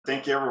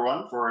Thank you,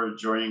 everyone, for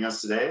joining us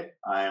today.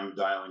 I am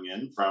dialing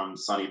in from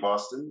sunny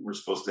Boston. We're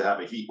supposed to have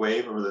a heat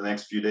wave over the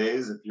next few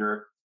days. If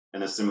you're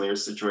in a similar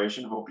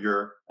situation, hope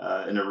you're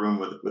in a room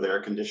with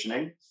air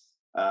conditioning.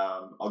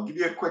 I'll give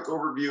you a quick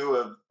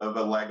overview of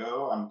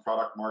Allego. I'm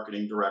product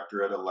marketing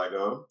director at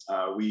Allego.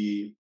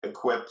 We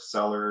equip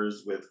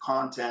sellers with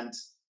content,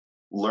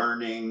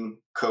 learning,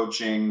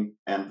 coaching,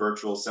 and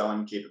virtual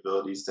selling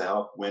capabilities to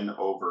help win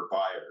over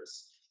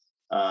buyers.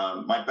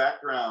 My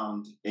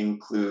background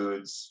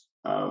includes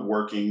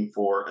working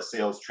for a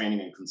sales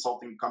training and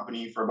consulting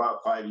company for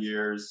about 5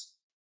 years.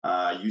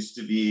 I used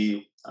to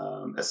be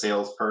a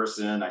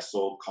salesperson. I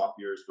sold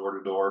copiers door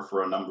to door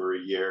for a number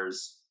of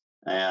years.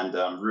 And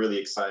I'm really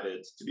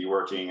excited to be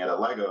working at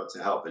Allego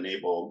to help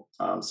enable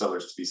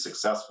sellers to be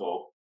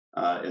successful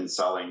in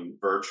selling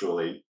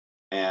virtually.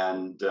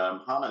 And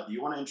Hana, do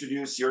you want to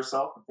introduce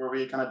yourself before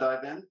we kind of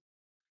dive in?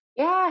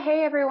 Yeah.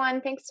 Hey, everyone.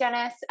 Thanks,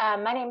 Dennis.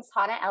 My name's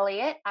Hana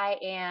Elliot. I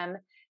am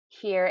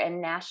here in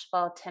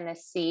Nashville,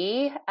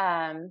 Tennessee,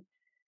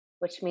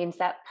 which means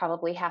that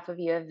probably half of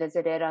you have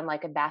visited on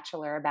like a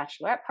bachelor or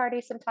bachelorette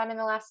party sometime in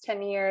the last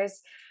 10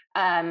 years.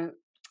 Um,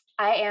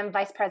 I am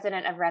vice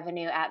president of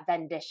revenue at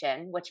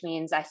Vendition, which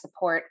means I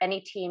support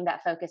any team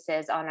that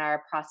focuses on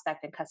our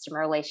prospect and customer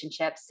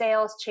relationship,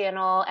 sales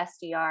channel,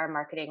 SDR,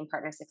 marketing, and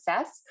partner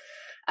success.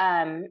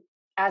 Um,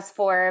 as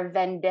for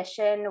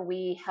Vendition,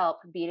 we help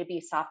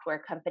B2B software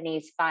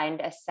companies find,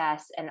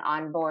 assess, and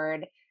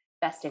onboard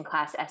best in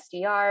class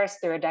SDRs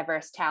through a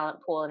diverse talent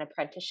pool and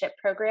apprenticeship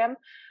program.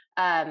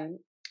 Um,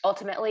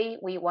 Ultimately,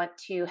 we want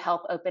to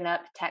help open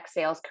up tech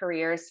sales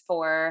careers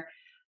for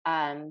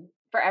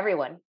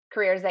everyone.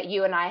 Careers that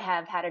you and I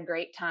have had a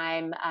great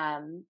time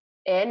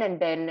in and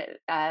been,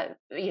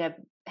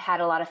 had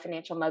a lot of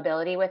financial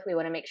mobility with. We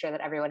want to make sure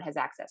that everyone has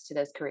access to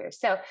those careers.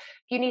 So if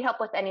you need help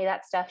with any of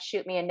that stuff,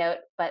 shoot me a note.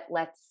 But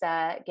let's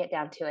get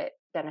down to it,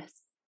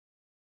 Dennis.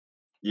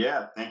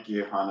 Yeah, thank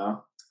you,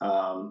 Hana.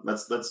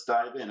 Let's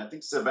dive in. I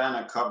think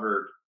Savannah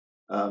covered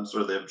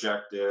sort of the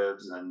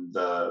objectives and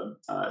the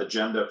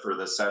agenda for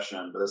this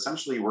session, but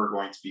essentially we're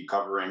going to be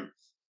covering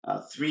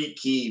three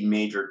key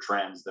major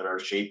trends that are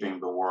shaping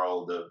the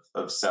world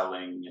of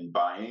selling and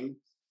buying,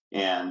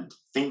 and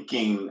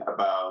thinking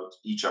about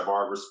each of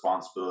our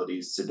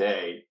responsibilities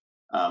today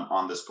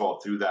on this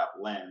call through that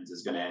lens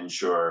is going to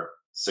ensure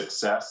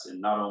success in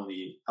not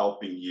only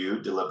helping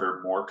you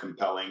deliver more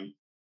compelling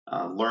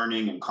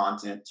learning and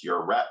content to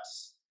your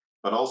reps,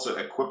 but also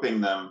equipping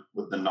them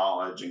with the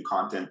knowledge and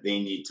content they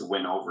need to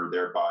win over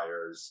their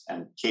buyers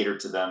and cater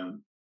to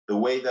them the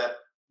way that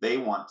they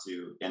want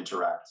to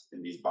interact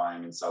in these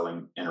buying and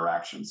selling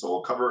interactions. So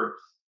we'll cover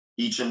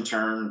each in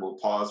turn. We'll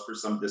pause for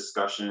some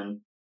discussion.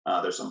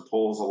 There's some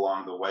polls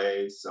along the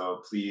way,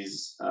 so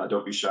please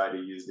don't be shy to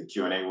use the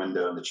Q&A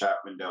window and the chat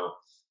window.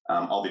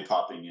 I'll be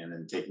popping in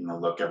and taking a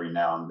look every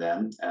now and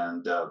then,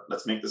 and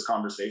let's make this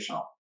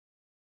conversational.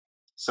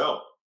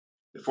 So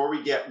before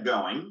we get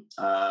going,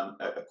 a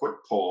quick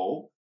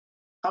poll.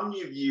 How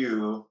many of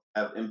you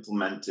have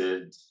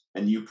implemented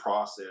a new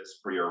process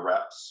for your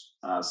reps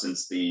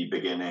since the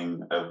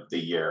beginning of the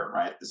year,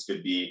 right? This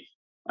could be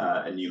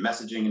a new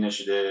messaging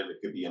initiative.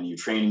 It could be a new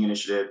training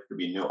initiative. It could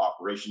be a new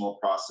operational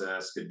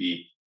process. It could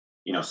be,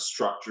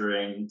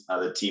 structuring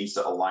the teams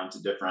to align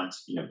to different,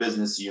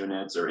 business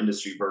units or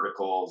industry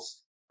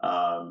verticals.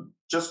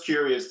 Just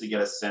curious to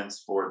get a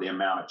sense for the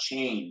amount of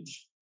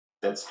change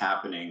that's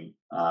happening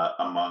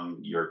among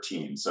your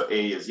team. So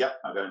A is, yep,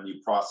 I've got a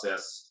new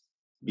process.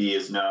 B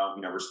is no,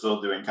 we're still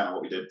doing kind of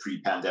what we did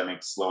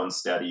pre-pandemic, slow and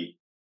steady.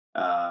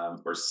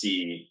 Or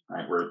C,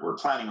 right, we're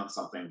planning on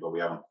something, but we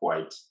haven't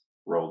quite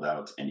rolled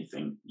out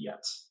anything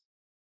yet.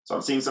 So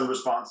I'm seeing some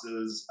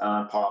responses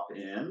pop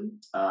in.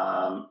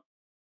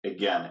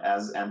 Again,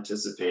 as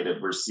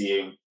anticipated, we're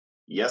seeing,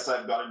 yes,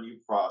 I've got a new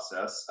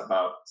process,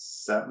 about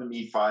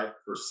 75%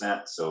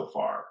 so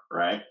far,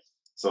 right?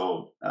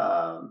 So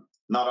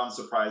not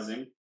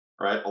unsurprising,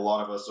 right? A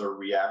lot of us are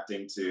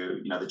reacting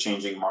to, the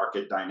changing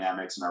market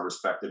dynamics in our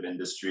respective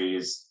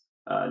industries,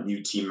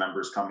 new team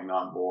members coming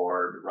on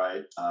board,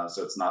 right?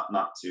 So it's not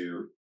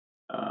too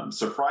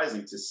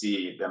surprising to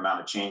see the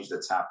amount of change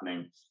that's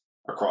happening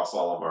across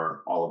all of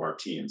our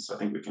teams. So I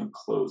think we can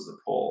close the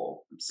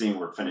poll. I'm seeing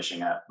we're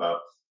finishing at about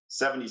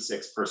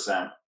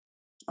 76%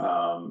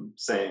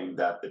 saying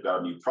that they've got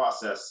a new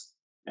process,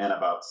 and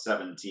about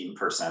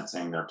 17%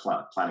 saying they're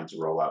planning to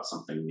roll out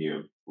something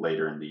new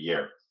later in the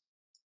year.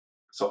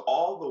 So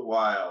all the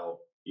while,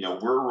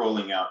 we're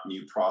rolling out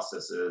new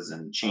processes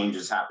and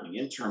changes happening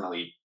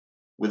internally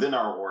within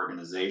our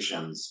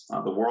organizations.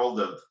 The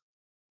world of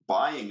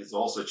buying is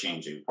also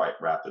changing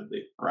quite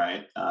rapidly,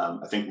 right?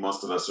 I think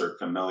most of us are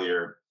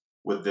familiar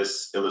with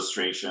this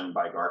illustration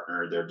by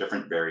Gartner. There are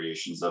different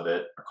variations of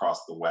it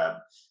across the web,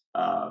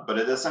 but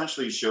it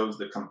essentially shows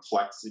the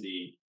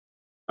complexity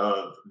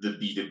of the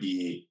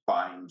B2B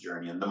buying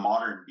journey and the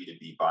modern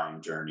B2B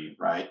buying journey,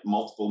 right?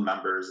 Multiple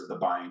members of the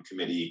buying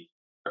committee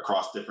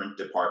across different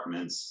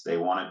departments. They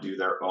want to do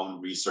their own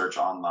research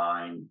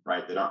online,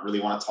 right? They don't really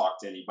want to talk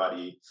to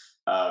anybody.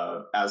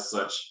 As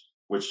such,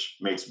 which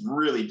makes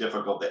really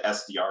difficult the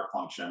SDR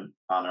function,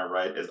 Hana,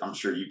 right? As I'm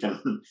sure you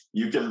can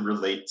you can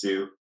relate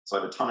to. So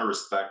I have a ton of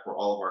respect for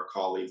all of our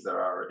colleagues that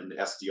are in the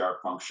SDR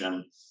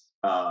function.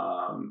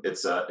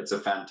 It's a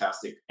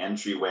fantastic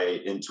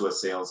entryway into a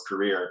sales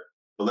career,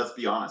 but let's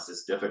be honest,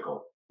 it's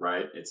difficult,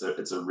 right? It's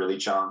a really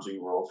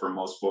challenging role for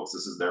most folks.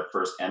 This is their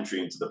first entry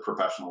into the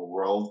professional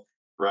world,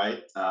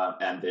 right?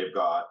 And they've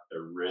got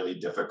a really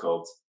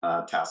difficult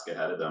task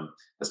ahead of them,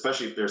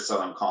 especially if they're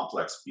selling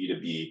complex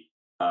B2B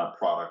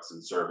products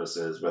and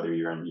services, whether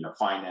you're in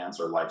finance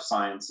or life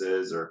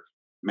sciences or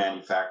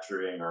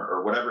manufacturing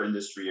or whatever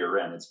industry you're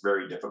in. It's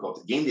very difficult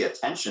to gain the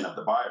attention of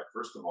the buyer.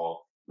 First of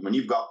all, when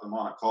you've got them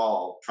on a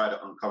call, try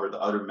to uncover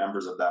the other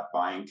members of that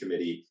buying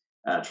committee,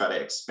 try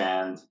to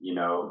expand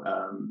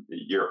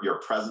your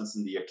presence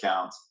in the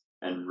account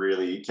and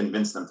really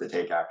convince them to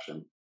take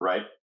action,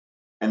 right?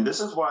 And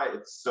this is why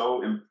it's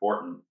so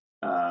important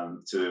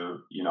to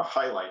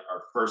highlight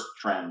our first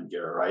trend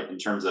here, right? In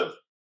terms of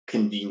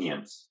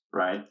convenience,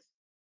 right?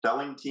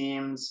 Selling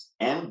teams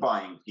and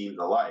buying teams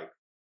alike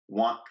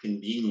want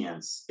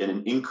convenience in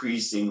an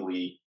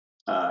increasingly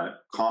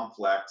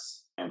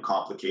complex and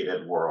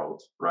complicated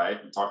world, right?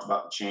 We talked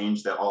about the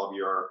change that all of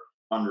you are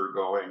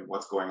undergoing,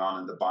 what's going on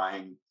in the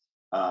buying,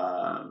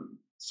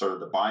 sort of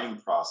the buying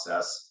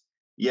process.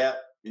 Yet,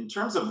 in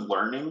terms of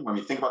learning, when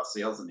we think about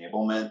sales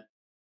enablement,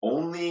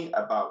 only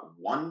about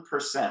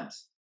 1%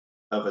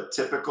 of a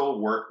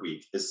typical work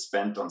week is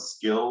spent on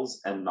skills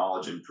and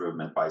knowledge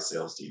improvement by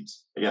sales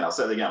teams. Again, I'll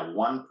say it again,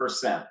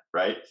 1%,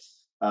 right?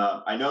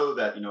 I know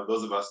that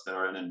those of us that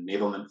are in an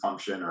enablement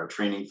function or a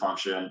training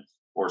function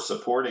or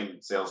supporting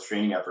sales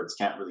training efforts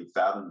can't really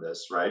fathom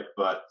this, right?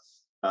 But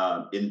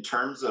in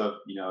terms of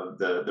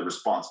the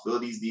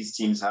responsibilities these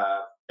teams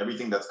have,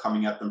 everything that's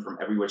coming at them from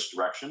every which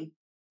direction,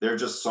 they're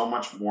just so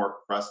much more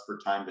pressed for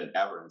time than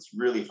ever. And it's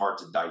really hard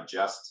to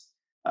digest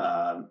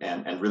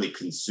and really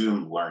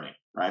consume learning,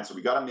 right? So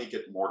we got to make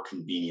it more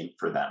convenient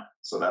for them.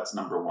 So that's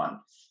number one.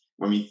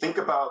 When we think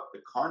about the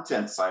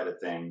content side of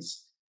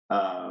things,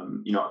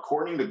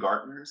 according to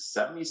Gartner,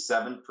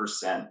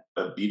 77%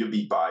 of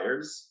B2B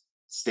buyers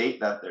state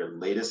that their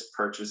latest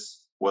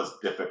purchase was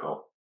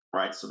difficult,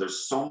 right? So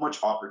there's so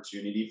much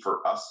opportunity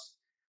for us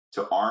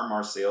to arm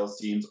our sales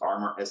teams,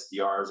 arm our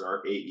SDRs,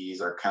 our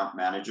AEs, our account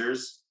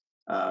managers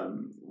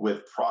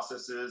with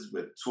processes,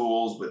 with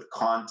tools, with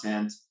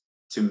content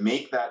to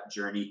make that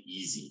journey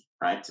easy,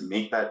 right? To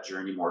make that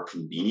journey more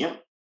convenient.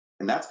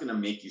 And that's going to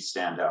make you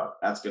stand out.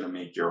 That's going to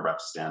make your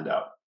reps stand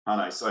out.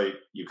 Hana, I saw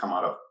you come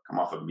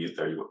off of mute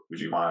there. Would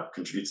you want to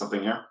contribute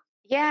something here?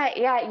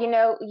 Yeah.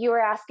 You were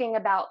asking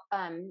about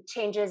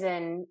changes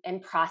in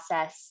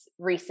process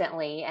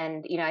recently,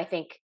 and I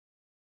think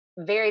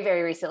very,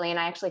 very recently. And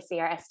I actually see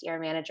our SDR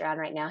manager on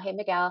right now. Hey,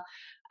 Miguel.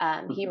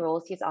 He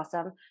rules. He's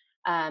awesome.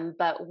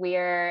 But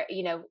we're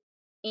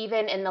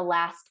even in the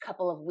last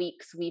couple of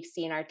weeks, we've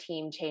seen our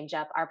team change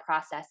up our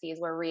processes.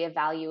 We're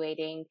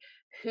reevaluating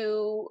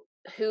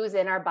who's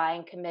in our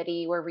buying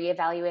committee. We're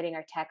reevaluating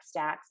our tech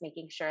stacks,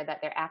 making sure that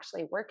they're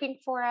actually working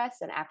for us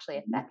and actually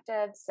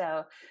effective.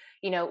 So,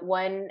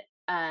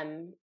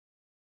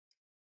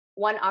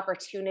 one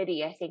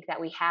opportunity I think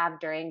that we have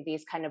during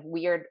these kind of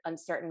weird,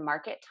 uncertain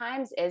market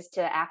times is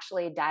to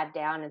actually dive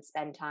down and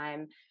spend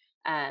time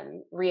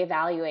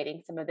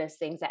reevaluating some of those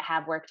things that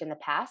have worked in the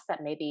past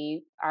that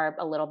maybe are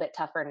a little bit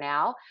tougher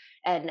now.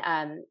 And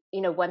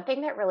one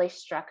thing that really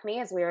struck me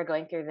as we were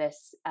going through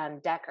this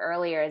deck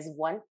earlier is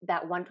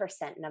that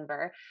 1%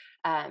 number.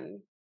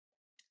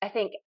 I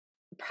think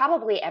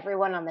probably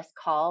everyone on this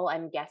call,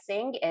 I'm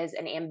guessing, is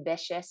an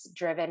ambitious,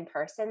 driven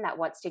person that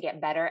wants to get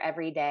better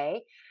every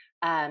day.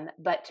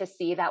 But to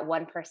see that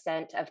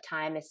 1% of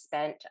time is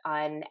spent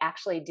on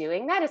actually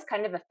doing that is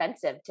kind of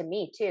offensive to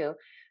me too.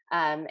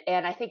 And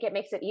I think it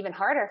makes it even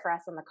harder for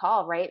us on the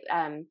call, right?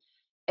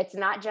 It's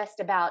not just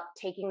about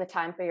taking the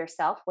time for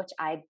yourself, which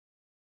I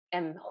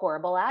am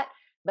horrible at,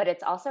 but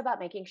it's also about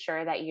making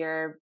sure that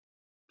you're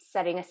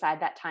setting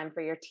aside that time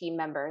for your team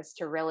members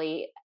to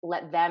really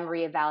let them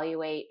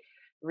reevaluate,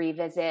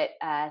 revisit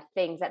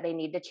things that they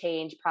need to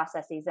change,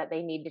 processes that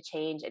they need to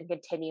change, and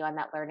continue on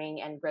that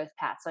learning and growth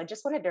path. So I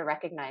just wanted to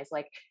recognize,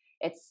 like,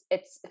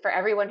 it's for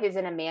everyone who's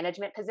in a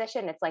management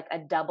position, it's like a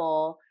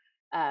double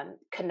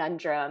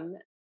conundrum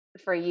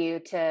for you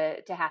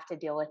to have to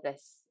deal with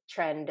this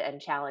trend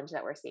and challenge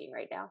that we're seeing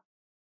right now.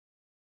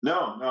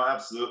 No,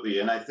 absolutely.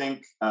 And I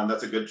think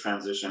that's a good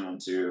transition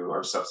into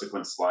our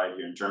subsequent slide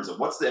here in terms of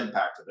what's the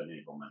impact of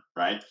enablement,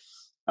 right?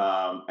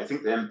 I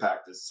think the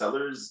impact is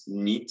sellers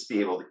need to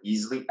be able to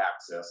easily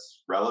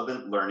access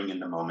relevant learning in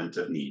the moment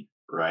of need,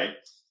 right?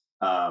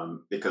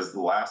 Because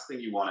the last thing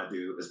you want to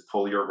do is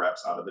pull your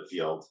reps out of the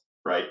field,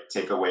 right?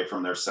 Take away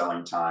from their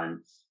selling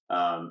time.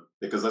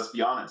 Because let's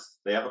be honest,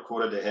 they have a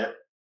quota to hit.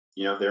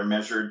 They're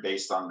measured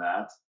based on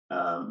that.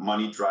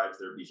 Money drives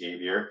their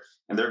behavior,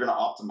 and they're going to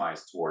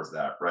optimize towards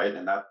that, right?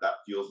 And that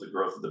fuels the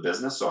growth of the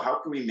business. So how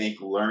can we make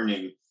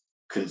learning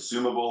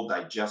consumable,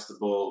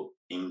 digestible,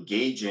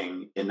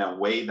 engaging in a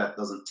way that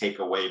doesn't take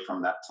away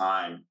from that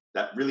time,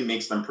 that really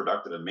makes them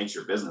productive and makes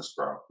your business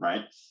grow,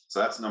 right? So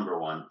that's number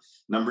one.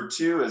 Number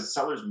two is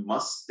sellers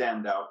must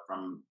stand out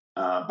from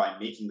by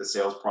making the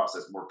sales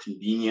process more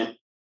convenient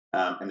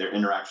and their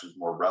interactions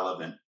more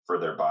relevant for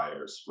their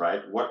buyers,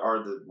 right? What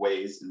are the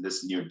ways in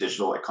this new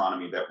digital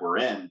economy that we're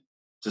in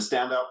to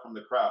stand out from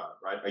the crowd,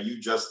 right? Are you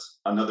just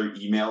another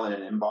email in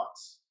an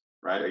inbox,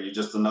 right? Are you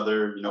just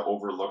another,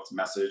 overlooked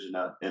message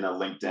in a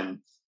LinkedIn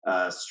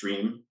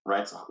stream,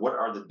 right? So what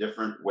are the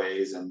different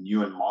ways and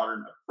new and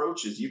modern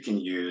approaches you can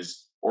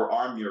use or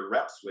arm your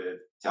reps with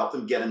to help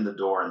them get in the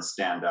door and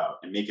stand out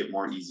and make it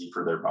more easy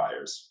for their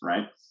buyers,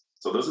 right?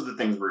 So those are the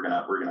things we're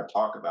gonna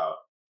talk about.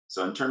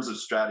 So in terms of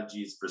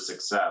strategies for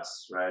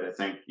success, right? I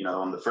think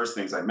one of the first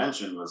things I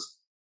mentioned was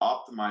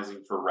optimizing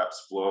for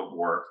reps' flow of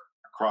work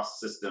across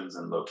systems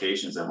and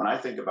locations. And when I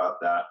think about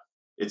that,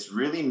 it's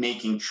really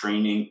making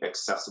training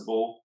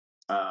accessible.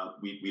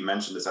 We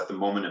mentioned this at the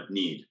moment of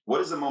need.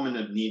 What is a moment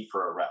of need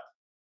for a rep?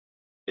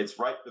 It's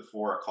right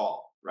before a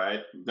call,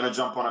 right? I'm going to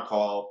jump on a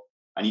call.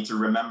 I need to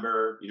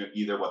remember,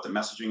 either what the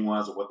messaging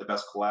was or what the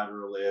best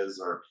collateral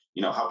is, or,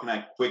 how can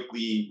I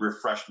quickly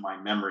refresh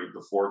my memory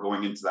before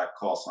going into that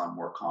call so I'm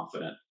more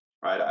confident,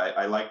 right?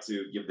 I like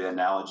to give the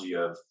analogy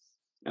of,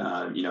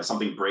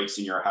 something breaks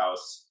in your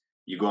house,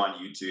 you go on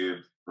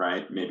YouTube,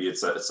 right? Maybe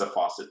it's a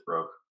faucet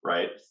broke,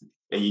 right?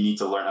 And you need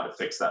to learn how to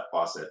fix that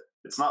faucet.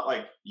 It's not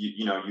like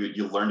you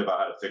learned about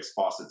how to fix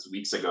faucets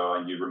weeks ago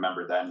and you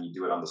remember that and you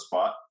do it on the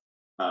spot.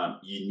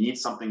 You need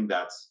something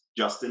that's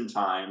just in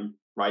time,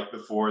 right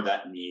before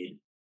that need,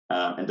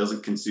 and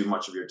doesn't consume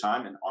much of your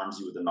time and arms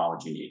you with the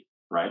knowledge you need,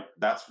 right?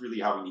 That's really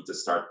how we need to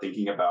start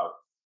thinking about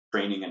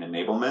training and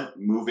enablement,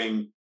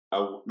 moving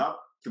not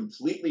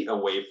completely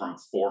away from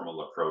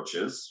formal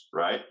approaches,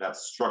 right?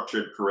 That's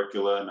structured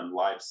curriculum and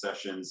live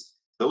sessions.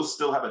 Those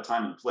still have a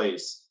time and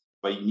place,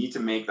 but you need to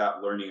make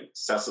that learning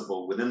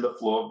accessible within the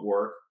flow of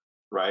work,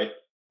 right?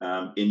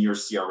 In your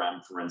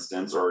CRM, for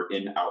instance, or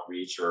in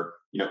outreach, or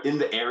in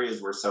the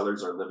areas where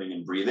sellers are living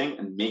and breathing,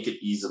 and make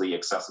it easily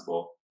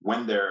accessible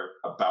when they're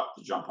about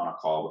to jump on a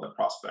call with a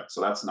prospect.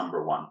 So that's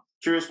number one.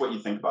 Curious what you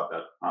think about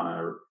that,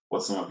 Hana, or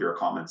what some of your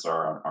comments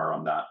are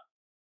on that.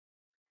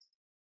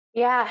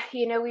 Yeah,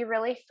 we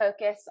really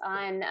focus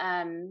on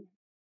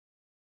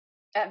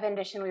at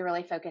Vendition, we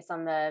really focus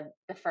on the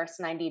first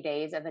 90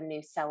 days of a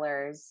new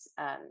seller's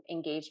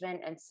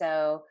engagement, and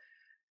so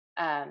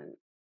um,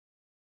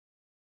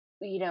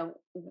 you know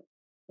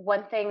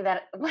one thing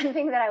that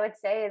I would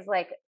say is,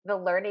 like, the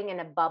learning in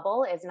a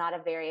bubble is not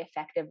a very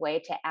effective way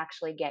to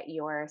actually get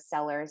your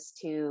sellers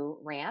to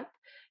ramp.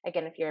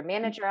 Again, if you're a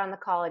manager on the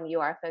call and you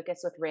are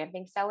focused with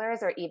ramping sellers,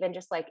 or even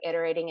just like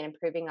iterating and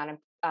improving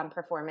on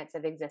performance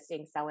of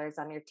existing sellers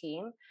on your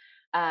team,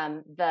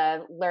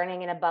 the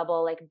learning in a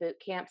bubble, like boot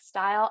camp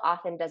style,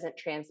 often doesn't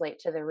translate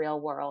to the real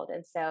world.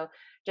 And so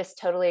just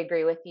totally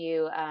agree with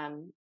you.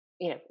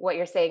 What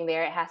you're saying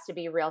there, it has to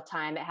be real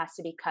time, it has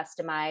to be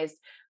customized.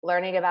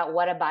 Learning about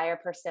what a buyer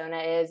persona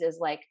is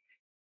like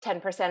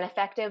 10%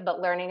 effective,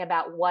 but learning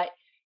about what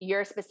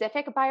your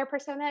specific buyer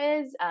persona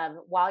is,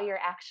 while you're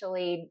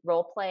actually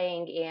role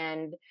playing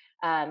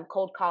and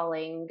cold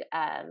calling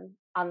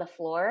on the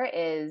floor,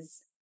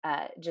 is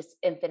just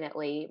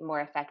infinitely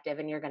more effective,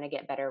 and you're going to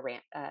get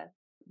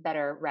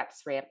better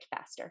reps ramped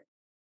faster.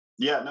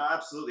 Yeah, no,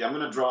 absolutely. I'm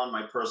going to draw on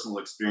my personal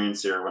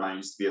experience here. When I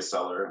used to be a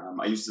seller,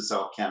 I used to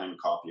sell Canon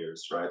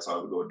copiers, right? So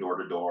I would go door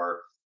to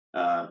door,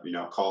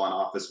 call on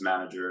office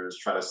managers,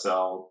 try to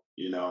sell,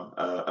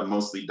 a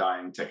mostly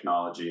dying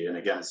technology. And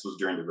again, this was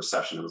during the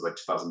recession. It was like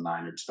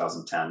 2009 or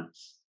 2010.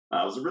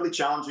 It was a really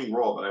challenging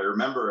role, but I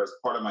remember as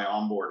part of my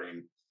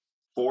onboarding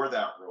for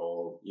that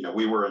role,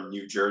 we were in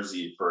New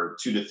Jersey for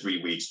 2 to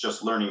 3 weeks,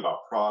 just learning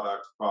about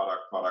product,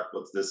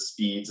 what's this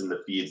speeds and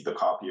the feeds, the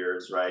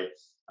copiers, right?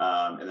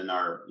 And then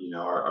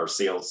our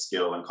sales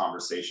skill and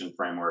conversation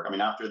framework. I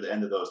mean, after the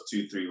end of those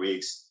 2-3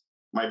 weeks,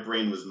 my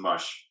brain was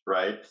mush,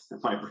 right?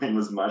 My brain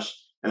was mush.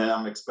 And then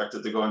I'm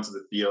expected to go into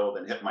the field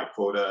and hit my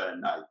quota,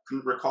 and I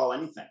couldn't recall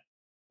anything,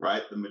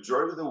 right? The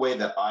majority of the way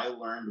that I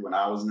learned when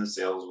I was in a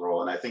sales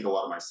role, and I think a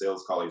lot of my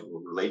sales colleagues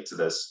will relate to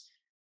this,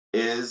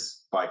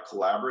 is by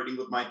collaborating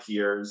with my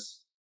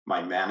peers,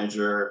 my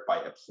manager, by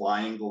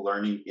applying the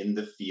learning in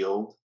the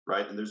field,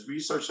 right? And there's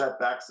research that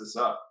backs this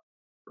up,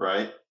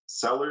 right?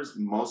 Sellers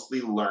mostly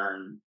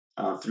learn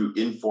through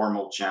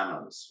informal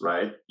channels,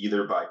 right?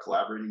 Either by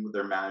collaborating with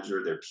their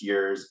manager, their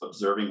peers,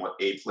 observing what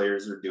A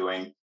players are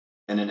doing,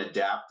 and then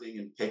adapting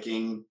and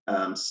picking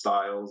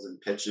styles and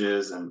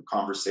pitches and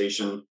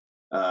conversation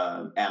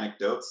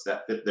anecdotes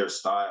that fit their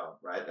style,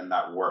 right? And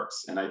that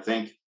works. And I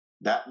think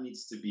that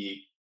needs to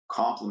be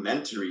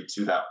complementary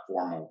to that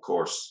formal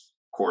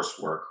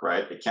coursework,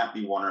 right? It can't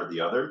be one or the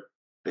other.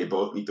 They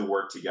both need to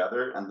work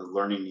together, and the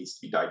learning needs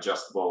to be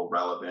digestible,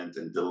 relevant,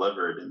 and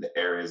delivered in the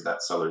areas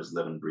that sellers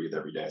live and breathe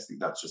every day. I think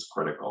that's just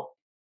critical.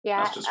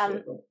 Yeah, That's just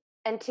critical.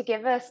 And to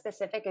give a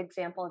specific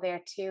example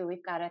there too,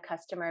 we've got a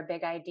customer,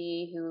 Big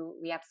ID, who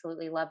we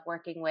absolutely love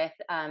working with.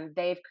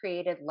 They've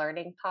created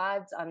learning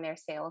pods on their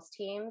sales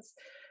teams.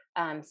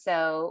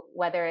 So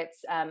whether it's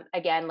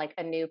again like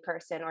a new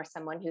person or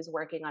someone who's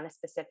working on a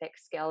specific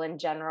skill in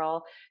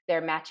general, they're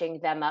matching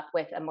them up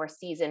with a more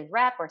seasoned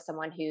rep or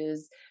someone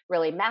who's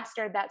really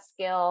mastered that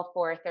skill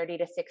for 30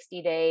 to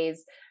 60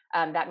 days.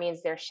 That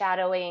means they're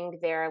shadowing,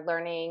 they're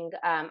learning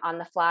on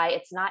the fly.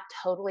 It's not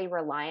totally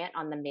reliant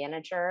on the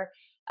manager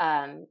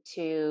um,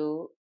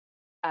 to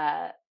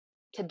uh,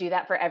 to do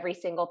that for every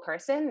single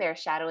person. They're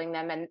shadowing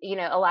them, and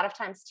a lot of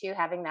times too,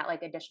 having that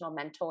like additional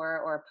mentor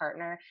or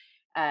partner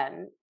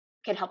um,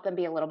 can help them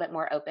be a little bit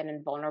more open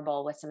and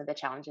vulnerable with some of the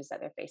challenges that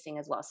they're facing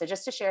as well. So,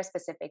 just to share a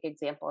specific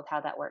example of how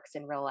that works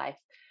in real life,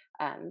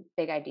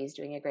 Big ID is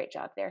doing a great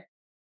job there.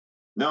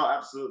 No,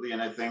 absolutely.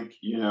 And I think,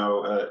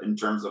 in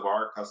terms of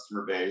our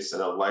customer base at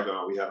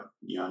Allego, we have,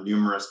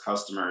 numerous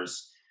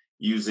customers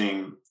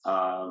using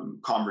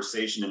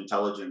conversation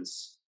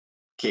intelligence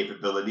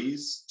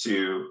capabilities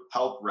to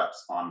help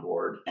reps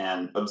onboard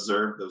and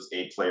observe those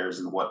A players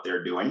and what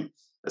they're doing,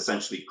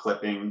 essentially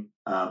clipping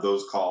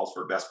those calls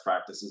for best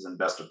practices and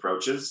best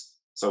approaches.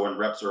 So when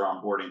reps are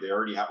onboarding, they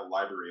already have a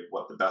library of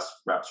what the best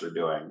reps are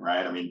doing,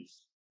 right? I mean,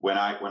 when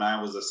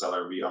I was a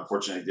seller, we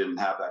unfortunately didn't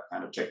have that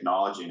kind of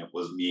technology, and it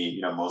was me,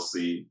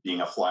 mostly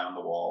being a fly on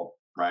the wall,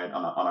 right,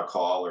 on a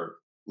call or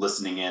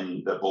listening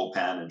in the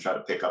bullpen and try to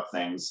pick up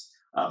things.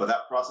 But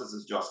that process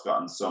has just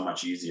gotten so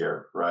much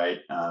easier, right,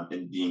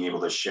 in being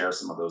able to share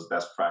some of those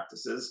best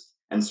practices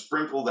and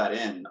sprinkle that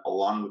in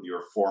along with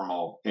your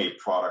formal, hey,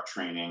 product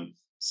training,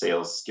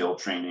 sales skill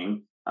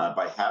training,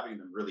 by having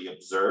them really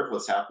observe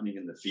what's happening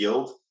in the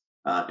field,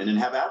 and then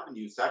have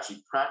avenues to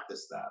actually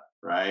practice that,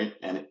 right?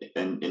 And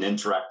in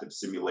interactive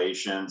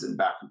simulations and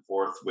back and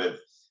forth with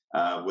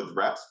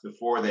reps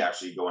before they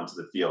actually go into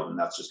the field, and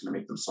that's just going to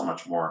make them so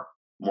much more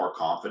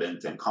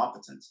confident and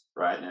competent,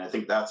 right? And I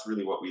think that's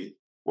really what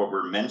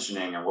we're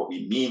mentioning and what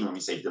we mean when we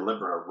say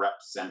deliver a rep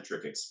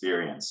centric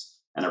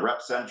experience. And a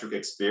rep centric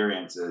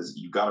experience is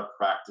you got to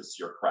practice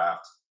your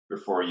craft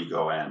before you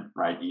go in,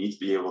 right? You need to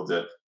be able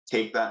to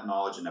take that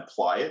knowledge and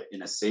apply it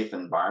in a safe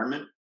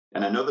environment.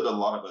 And I know that a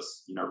lot of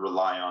us,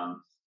 rely on,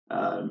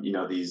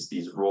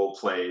 these role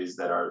plays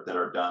that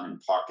are done in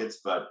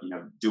pockets, but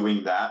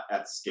doing that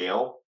at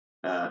scale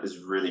is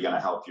really going to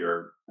help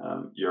your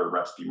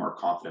reps be more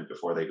confident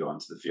before they go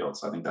into the field.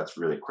 So I think that's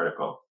really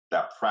critical.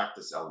 That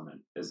practice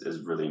element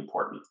is really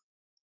important.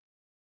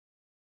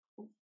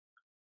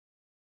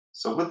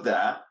 So with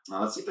that,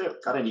 let's see if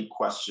I've got any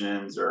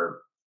questions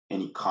or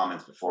any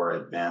comments before I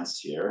advance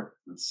here.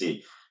 Let's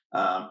see.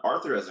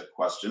 Arthur has a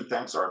question.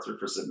 Thanks, Arthur,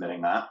 for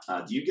submitting that.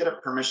 Do you get a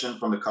permission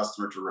from the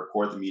customer to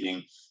record the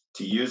meeting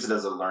to use it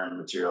as a learning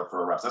material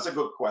for reps? That's a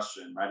good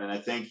question, right? And I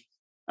think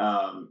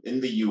in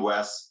the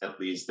US, at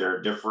least, there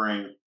are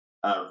differing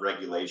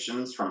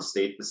regulations from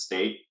state to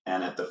state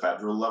and at the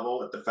federal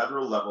level. At the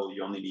federal level,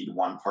 you only need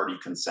one party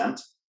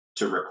consent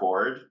to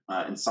record.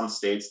 In some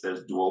states,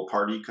 there's dual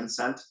party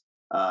consent.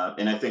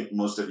 And I think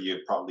most of you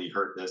have probably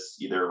heard this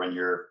either when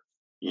you're,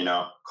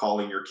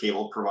 calling your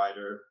cable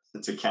provider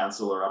to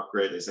cancel or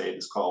upgrade. They say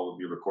this call will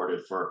be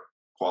recorded for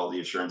quality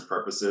assurance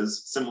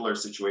purposes. Similar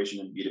situation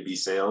in B2B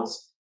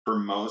sales. For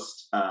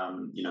most,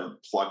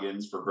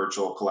 plugins for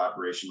virtual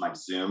collaboration like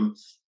Zoom,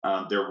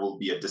 there will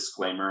be a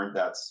disclaimer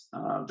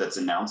that's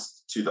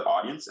announced to the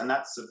audience, and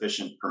that's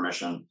sufficient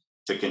permission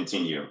to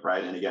continue,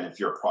 right? And again, if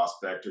your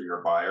prospect or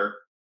your buyer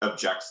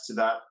objects to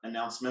that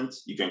announcement,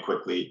 you can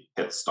quickly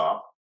hit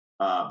stop.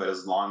 But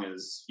as long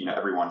as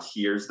everyone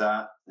hears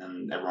that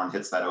and everyone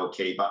hits that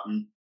OK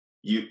button,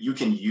 you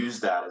can use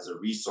that as a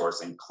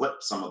resource and clip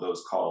some of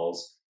those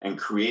calls and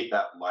create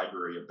that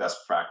library of best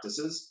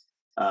practices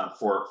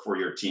for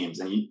your teams.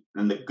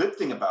 And the good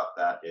thing about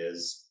that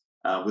is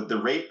with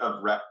the rate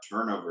of rep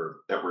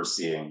turnover that we're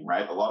seeing,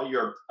 right? A lot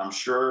of I'm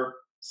sure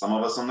some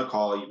of us on the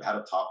call, you've had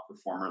a top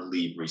performer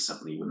leave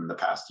recently within the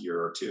past year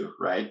or two,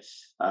 right?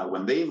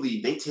 When they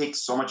leave, they take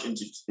so much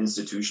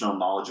institutional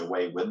knowledge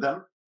away with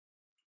them.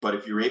 But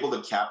if you're able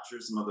to capture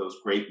some of those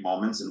great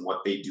moments and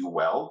what they do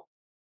well,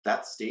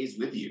 that stays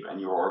with you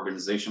and your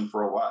organization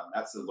for a while. And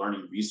that's a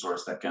learning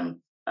resource that can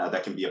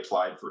be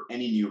applied for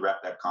any new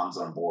rep that comes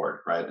on board,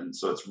 right? And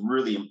so it's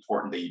really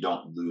important that you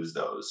don't lose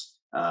those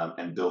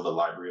and build a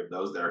library of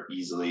those that are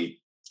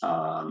easily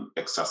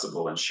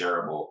accessible and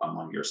shareable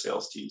among your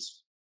sales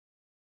teams.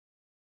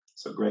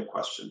 So great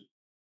question.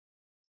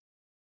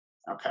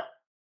 Okay.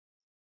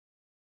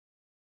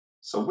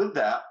 So with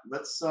that,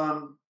 let's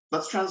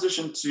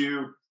transition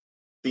to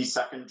the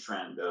second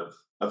trend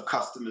of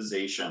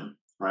customization,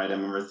 right?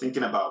 And when we're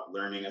thinking about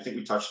learning, I think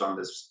we touched on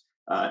this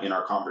in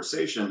our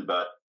conversation,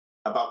 but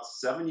about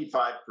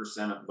 75%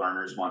 of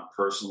learners want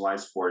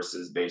personalized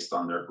courses based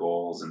on their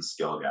goals and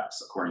skill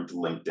gaps, according to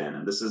LinkedIn.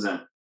 And this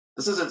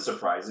isn't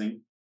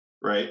surprising,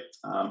 right?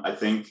 I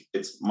think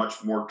it's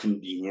much more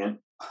convenient,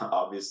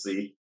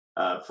 obviously,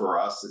 for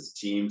us as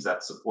teams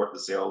that support the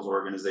sales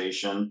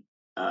organization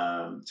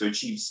to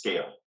achieve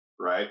scale,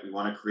 right? We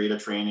want to create a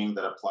training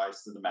that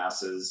applies to the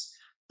masses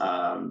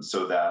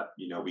so that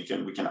we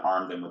can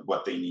arm them with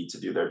what they need to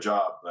do their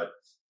job. But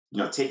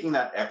taking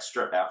that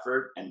extra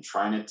effort and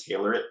trying to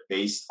tailor it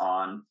based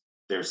on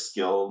their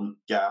skill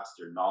gaps,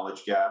 their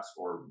knowledge gaps,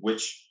 or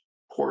which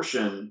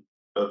portion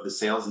of the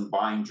sales and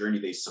buying journey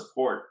they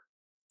support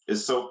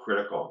is so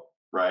critical,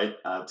 right?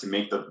 To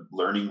make the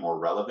learning more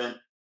relevant,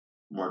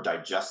 more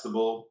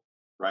digestible,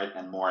 right,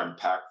 and more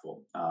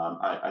impactful.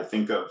 I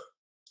think of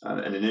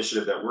an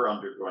initiative that we're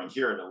undergoing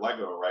here at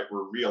Allego, right?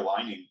 We're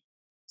realigning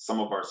some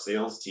of our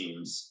sales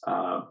teams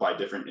by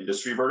different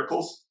industry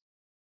verticals.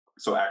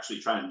 So actually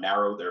trying to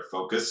narrow their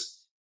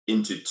focus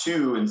into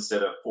 2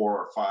 instead of 4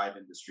 or 5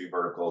 industry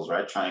verticals,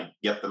 right? Trying to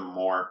get them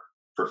more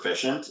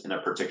proficient in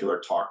a particular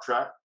talk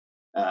track.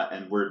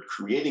 And we're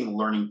creating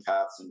learning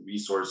paths and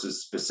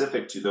resources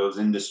specific to those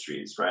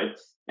industries, right?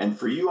 And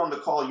for you on the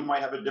call, you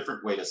might have a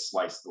different way to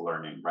slice the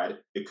learning, right?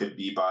 It could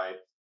be by,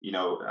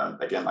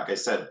 again, like I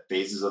said,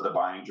 phases of the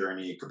buying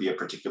journey. It could be a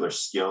particular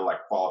skill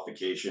like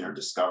qualification or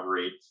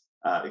discovery.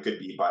 It could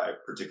be by a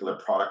particular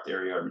product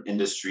area or an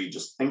industry.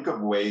 Just think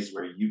of ways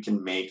where you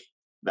can make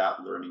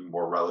that learning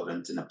more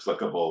relevant and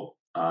applicable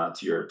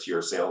to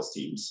your sales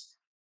teams.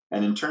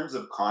 And in terms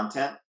of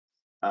content,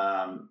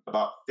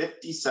 about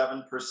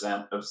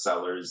 57% of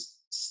sellers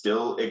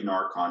still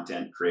ignore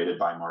content created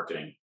by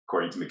marketing,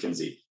 according to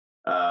McKinsey.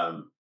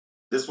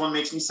 This one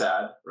makes me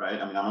sad, right?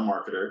 I mean, I'm a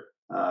marketer.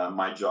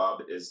 My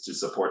job is to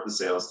support the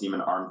sales team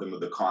and arm them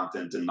with the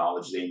content and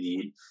knowledge they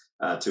need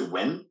to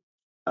win.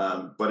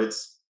 But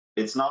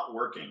it's not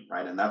working,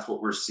 right? And that's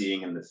what we're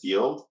seeing in the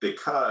field,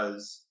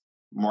 because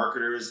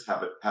marketers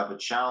have a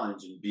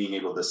challenge in being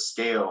able to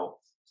scale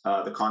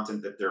the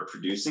content that they're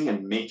producing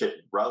and make it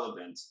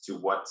relevant to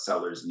what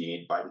sellers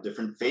need by the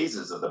different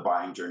phases of the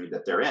buying journey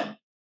that they're in,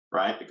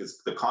 right?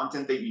 Because the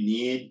content that you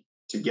need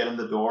to get in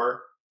the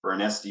door for an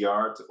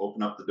SDR to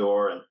open up the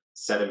door and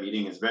set a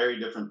meeting is very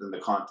different than the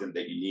content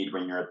that you need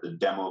when you're at the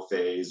demo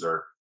phase,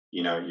 or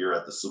you're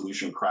at the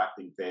solution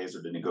crafting phase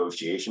or the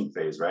negotiation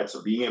phase, right?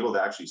 So being able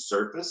to actually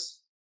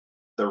surface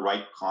the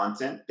right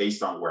content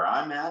based on where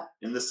I'm at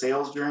in the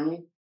sales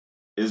journey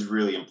is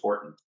really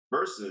important,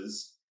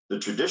 versus the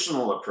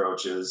traditional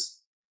approach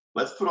is,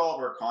 let's put all of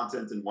our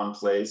content in one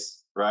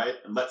place, right?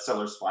 And let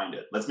sellers find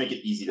it. Let's make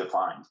it easy to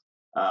find.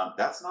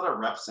 That's not a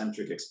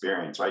rep-centric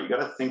experience, right? You got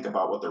to think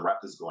about what the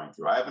rep is going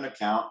through. I have an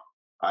account,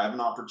 I have an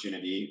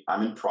opportunity,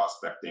 I'm in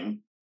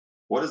prospecting.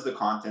 What is the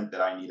content that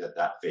I need at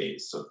that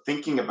phase? So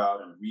thinking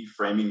about and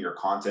reframing your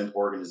content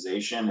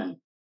organization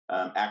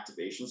and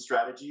activation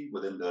strategy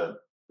within the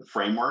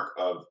framework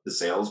of the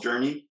sales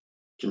journey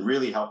can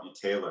really help you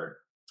tailor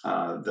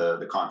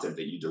the content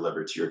that you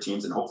deliver to your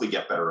teams and hopefully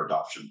get better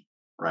adoption,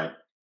 right?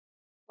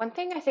 One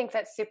thing I think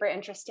that's super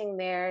interesting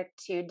there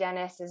too,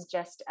 Dennis, is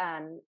just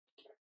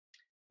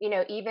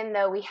even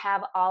though we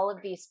have all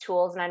of these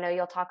tools, and I know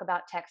you'll talk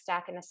about tech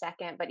stack in a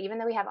second, but even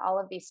though we have all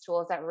of these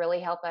tools that really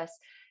help us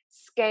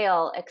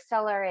scale,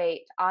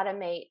 accelerate,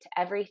 automate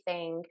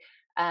everything,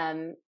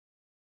 and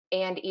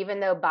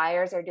even though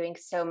buyers are doing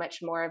so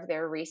much more of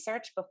their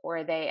research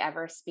before they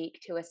ever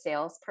speak to a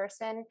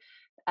salesperson,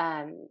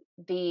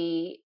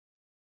 the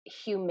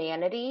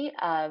humanity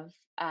of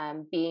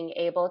being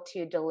able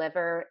to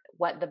deliver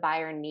what the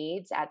buyer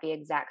needs at the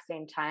exact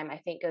same time, I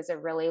think goes a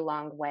really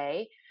long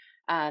way.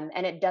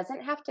 And it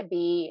doesn't have to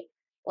be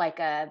like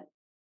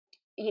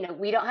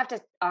we don't have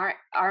to arm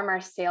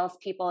our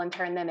salespeople and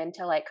turn them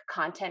into like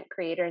content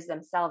creators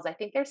themselves. I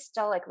think there's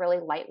still like really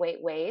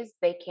lightweight ways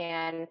they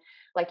can,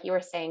 like you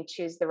were saying,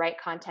 choose the right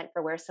content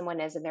for where someone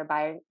is in their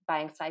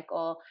buying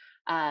cycle,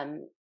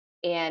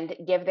 and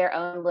give their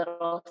own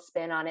little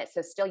spin on it.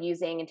 So still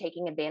using and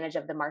taking advantage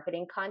of the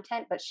marketing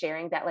content, but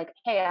sharing that like,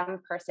 hey, I'm a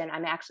person,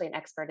 I'm actually an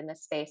expert in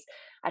this space.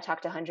 I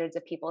talk to hundreds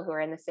of people who are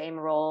in the same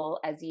role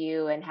as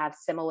you and have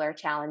similar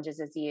challenges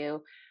as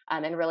you,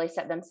 and really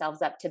set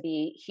themselves up to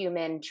be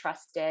human,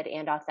 trusted,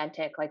 and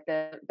authentic. Like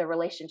the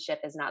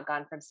relationship is not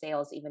gone from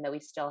sales, even though we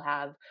still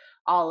have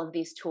all of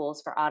these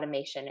tools for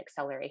automation,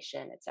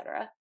 acceleration, et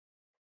cetera.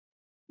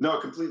 No,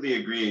 I completely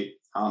agree,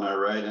 Hana,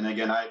 right? And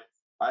again, I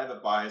have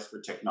a bias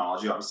for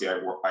technology. Obviously, I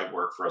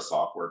work for a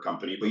software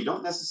company, but you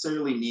don't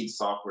necessarily need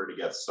software to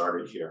get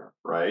started here,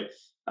 right?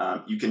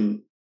 You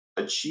can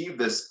achieve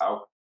this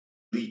out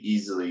really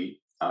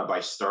easily by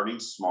starting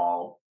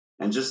small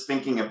and just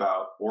thinking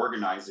about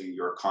organizing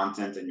your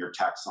content and your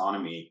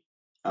taxonomy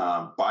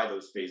by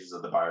those phases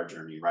of the buyer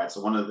journey, right? So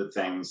one of the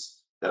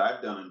things that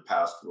I've done in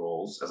past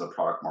roles as a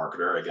product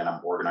marketer, again, I'm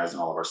organizing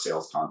all of our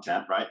sales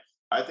content, right?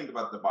 I think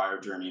about the buyer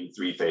journey in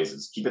 3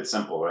 phases. Keep it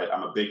simple, right?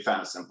 I'm a big fan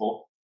of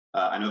simple.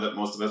 I know that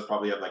most of us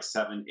probably have like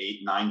 7, 8,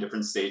 9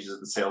 different stages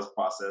of the sales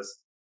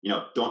process.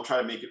 Don't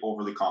try to make it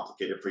overly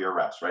complicated for your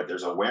reps, right?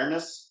 There's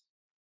awareness,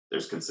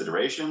 there's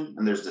consideration,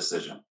 and there's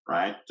decision,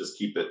 right? Just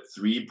keep it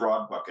 3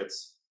 broad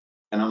buckets.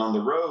 And then on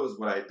the rows,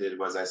 what I did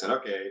was I said,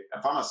 okay,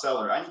 if I'm a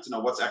seller, I need to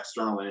know what's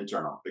external and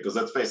internal, because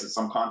let's face it,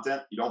 some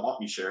content you don't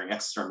want me sharing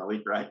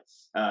externally, right?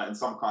 And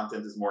some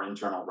content is more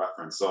internal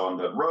reference. So on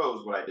the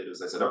rows, what I did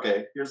was I said,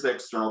 okay, here's the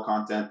external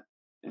content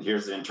and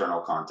here's the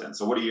internal content.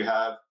 So what do you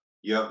have?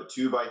 You have the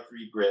 2x3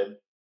 grid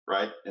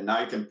right? And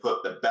now you can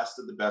put the best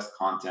of the best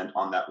content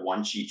on that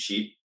one cheat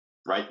sheet,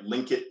 right?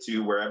 Link it to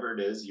wherever it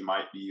is you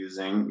might be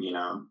using,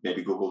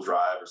 maybe Google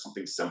Drive or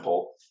something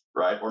simple,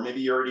 right? Or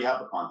maybe you already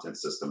have a content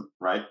system,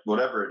 right?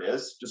 Whatever it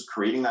is, just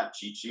creating that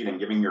cheat sheet and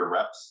giving your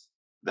reps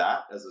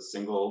that as a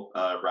single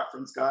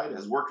reference guide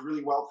has worked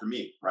really well for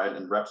me, right?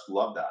 And reps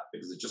love that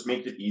because it just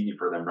makes it easy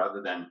for them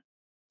rather than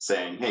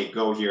saying, hey,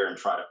 go here and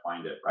try to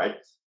find it, right?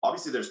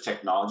 Obviously, there's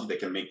technology that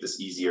can make this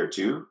easier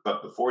too.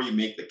 But before you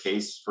make the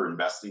case for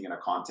investing in a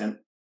content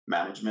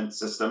management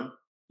system,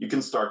 you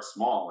can start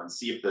small and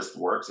see if this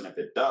works. And if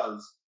it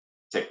does,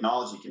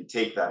 technology can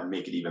take that and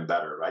make it even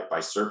better, right?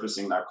 By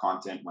surfacing that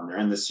content when they're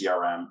in the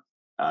CRM,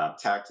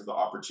 tag to the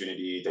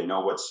opportunity. They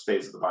know what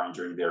phase of the buying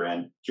journey they're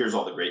in. Here's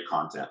all the great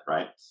content,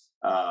 right?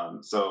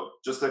 So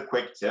just a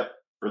quick tip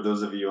for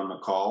those of you on the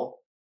call,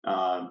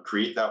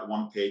 create that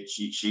one-page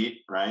cheat sheet,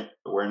 right?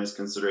 Awareness,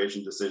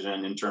 consideration,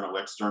 decision, internal,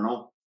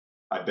 external.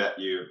 I bet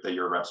you that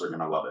your reps are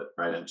going to love it,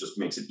 right? It just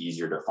makes it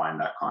easier to find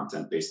that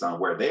content based on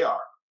where they are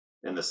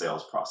in the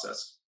sales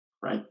process,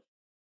 right?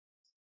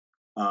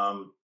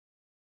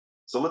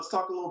 So let's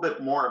talk a little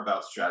bit more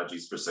about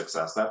strategies for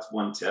success. That's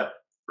one tip,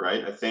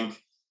 right? I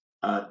think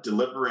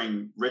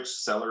delivering rich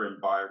seller and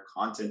buyer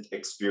content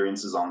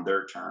experiences on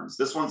their terms.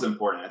 This one's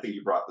important. I think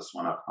you brought this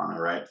one up, Hana,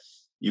 right?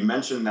 You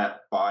mentioned that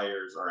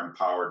buyers are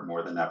empowered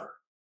more than ever,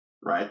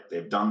 right?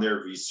 They've done their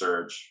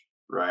research,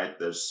 right?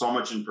 There's so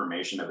much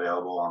information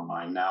available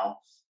online now,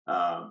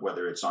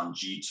 whether it's on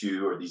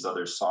G2 or these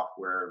other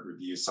software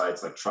review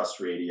sites like Trust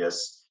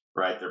Radius,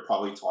 right? They're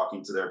probably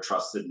talking to their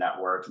trusted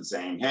network and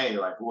saying, hey,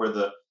 like, who are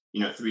the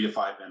 3 to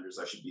 5 vendors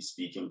I should be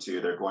speaking to?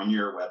 They're going to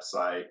your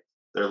website.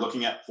 They're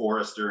looking at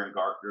Forrester and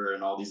Gartner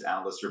and all these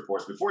analyst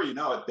reports. Before you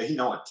know it, they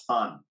know a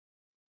ton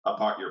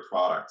about your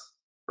product,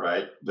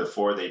 right?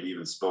 Before they've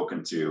even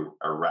spoken to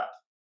a rep.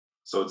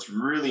 So it's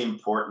really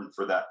important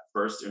for that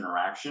first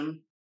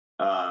interaction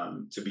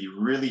to be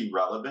really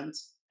relevant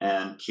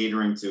and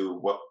catering to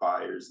what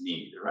buyers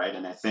need, right?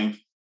 And I think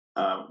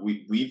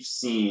we've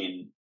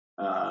seen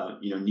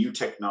new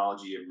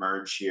technology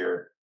emerge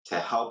here to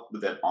help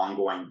with that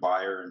ongoing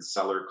buyer and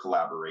seller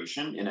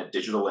collaboration in a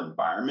digital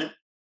environment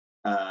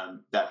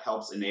that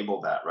helps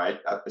enable that, right?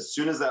 As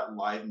soon as that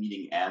live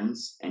meeting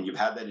ends and you've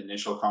had that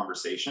initial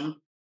conversation,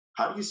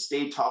 how do you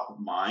stay top of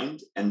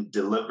mind and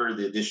deliver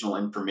the additional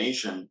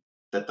information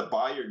that the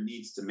buyer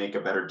needs to make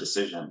a better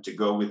decision to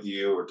go with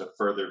you or to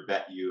further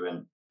vet you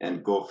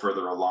and go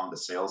further along the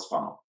sales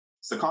funnel?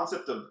 It's the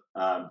concept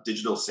of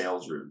digital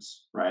sales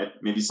rooms, right?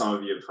 Maybe some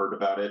of you have heard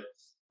about it.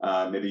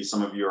 Maybe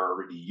some of you are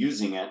already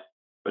using it,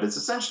 but it's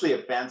essentially a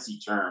fancy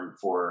term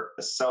for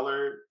a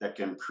seller that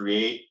can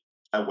create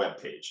a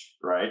web page,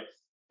 right?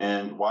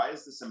 And why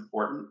is this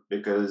important?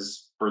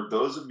 Because for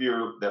those of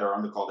you that are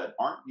on the call that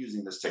aren't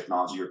using this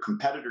technology, your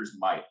competitors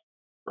might,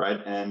 right?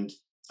 And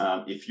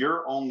if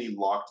you're only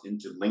locked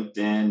into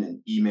LinkedIn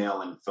and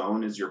email and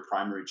phone as your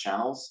primary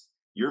channels,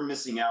 you're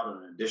missing out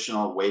on an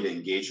additional way to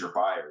engage your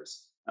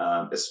buyers,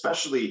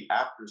 especially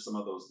after some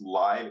of those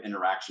live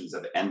interactions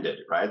have ended,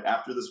 right?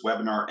 After this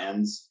webinar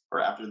ends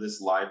or after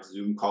this live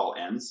Zoom call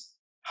ends,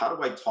 how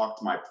do I talk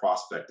to my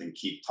prospect and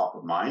keep top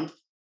of mind?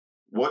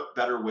 What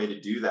better way to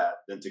do that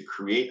than to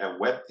create a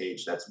web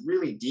page that's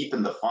really deep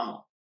in the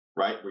funnel,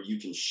 right? Where you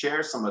can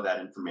share some of that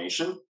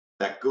information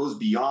that goes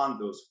beyond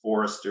those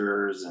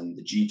Forresters and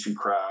the G2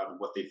 crowd and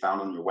what they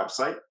found on your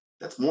website.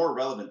 That's more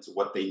relevant to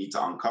what they need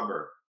to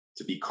uncover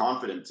to be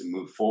confident to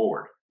move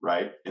forward,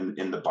 right?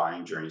 In the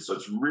buying journey. So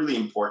it's really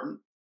important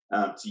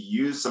to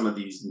use some of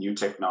these new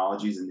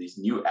technologies and these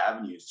new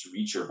avenues to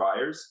reach your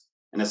buyers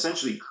and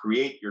essentially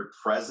create your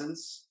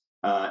presence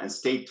and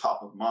stay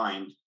top of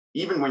mind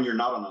even when you're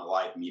not on a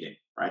live meeting,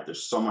 right?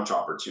 There's so much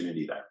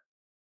opportunity there.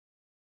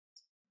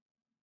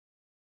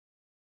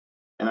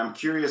 And I'm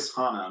curious,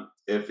 Hana,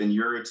 if in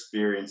your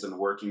experience in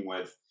working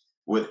with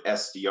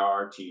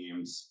SDR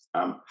teams,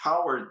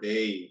 how are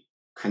they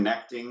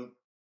connecting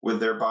with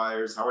their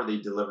buyers? How are they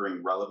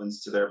delivering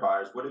relevance to their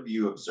buyers? What have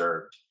you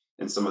observed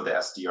in some of the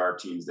SDR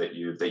teams that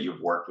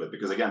you've worked with?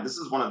 Because again, this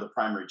is one of the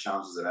primary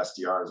challenges of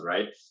SDRs,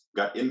 right? You've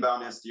got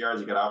inbound SDRs,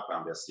 you got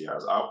outbound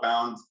SDRs.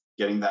 Outbound,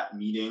 getting that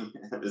meeting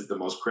is the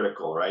most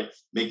critical, right?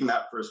 Making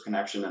that first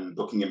connection and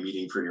booking a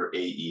meeting for your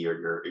AE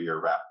or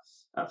your rep.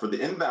 For the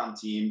inbound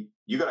team,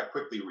 you got to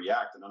quickly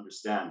react and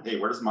understand, hey,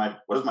 what does my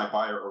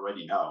buyer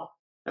already know?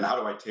 And how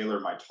do I tailor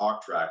my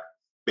talk track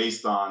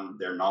based on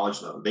their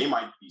knowledge level? They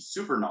might be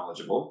super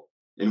knowledgeable,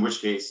 in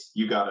which case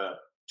you got to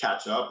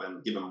catch up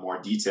and give them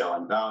more detail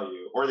and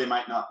value, or they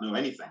might not know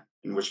anything,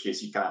 in which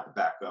case you kind of have to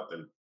back up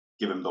and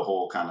give them the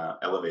whole kind of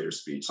elevator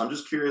speech. So I'm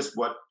just curious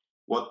what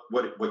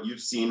you've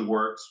seen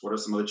works. What are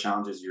some of the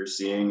challenges you're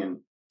seeing? And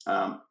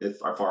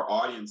if our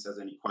audience has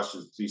any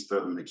questions, please throw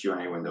them in the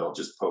Q&A window. I'll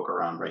just poke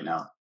around right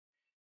now.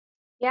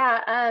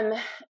 Yeah,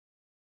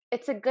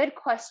 it's a good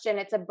question.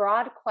 It's a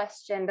broad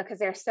question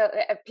because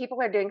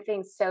people are doing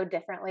things so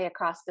differently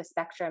across the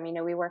spectrum.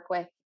 We work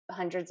with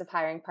hundreds of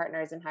hiring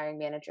partners and hiring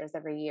managers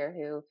every year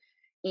who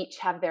each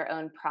have their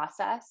own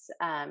process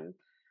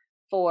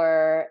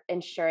for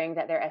ensuring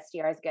that their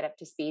SDRs get up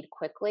to speed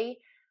quickly.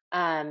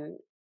 Um,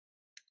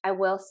 I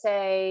will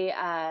say,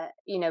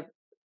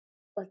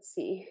 let's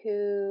see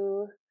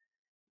who.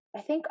 I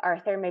think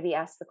Arthur maybe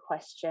asked the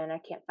question. I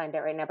can't find it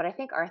right now, but I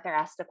think Arthur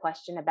asked a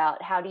question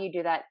about how do you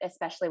do that,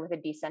 especially with a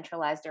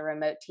decentralized or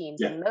remote teams.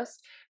 Yeah. And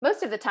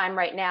most of the time,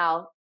 right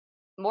now,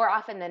 more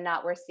often than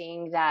not, we're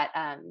seeing that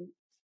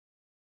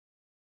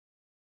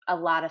a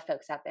lot of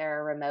folks out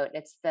there are remote.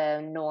 It's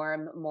the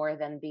norm more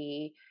than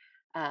the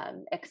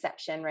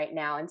exception right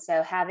now. And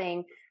so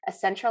having a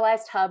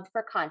centralized hub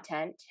for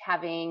content,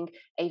 having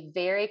a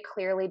very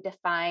clearly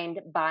defined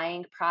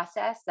buying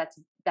process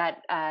that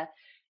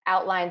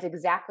outlines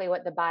exactly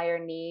what the buyer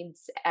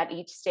needs at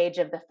each stage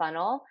of the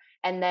funnel,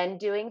 and then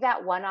doing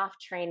that one-off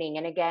training.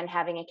 And again,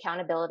 having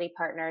accountability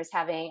partners,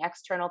 having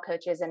external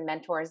coaches and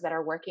mentors that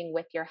are working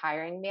with your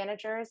hiring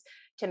managers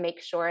to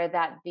make sure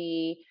that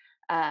the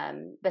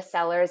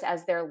sellers,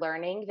 as they're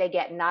learning, they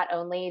get not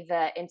only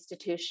the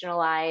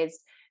institutionalized,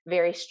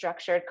 very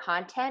structured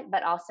content,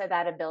 but also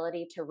that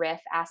ability to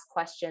riff, ask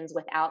questions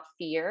without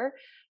fear,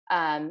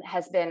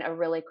 has been a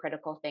really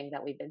critical thing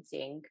that we've been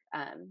seeing,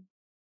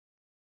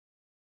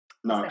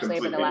 No, I especially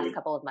over the completely last agree.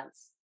 couple of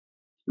months.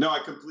 No, I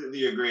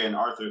completely agree. And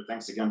Arthur,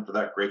 thanks again for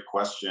that great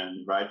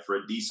question, right? For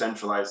a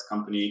decentralized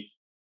company,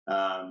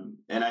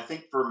 and I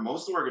think for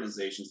most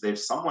organizations, they've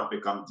somewhat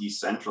become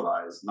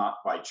decentralized, not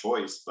by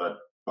choice, but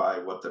by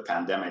what the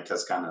pandemic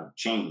has kind of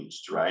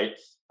changed, right?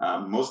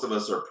 Most of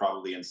us are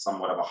probably in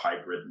somewhat of a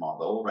hybrid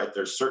model, right?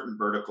 There's certain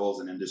verticals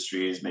and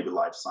industries, maybe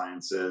life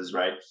sciences,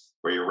 right,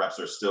 where your reps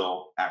are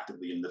still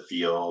actively in the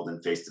field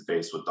and face to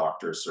face with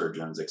doctors,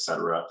 surgeons, et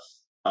cetera.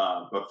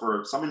 But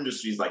for some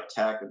industries like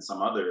tech and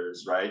some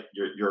others, right,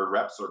 your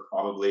reps are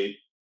probably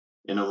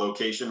in a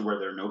location where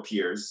there are no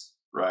peers,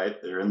 right?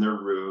 They're in their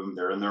room,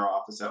 they're in their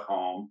office at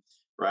home,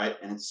 right?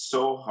 And it's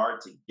so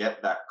hard to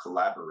get that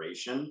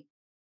collaboration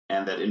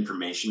and that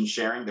information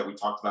sharing that we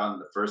talked about in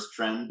the first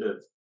trend of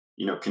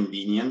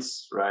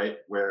convenience, right?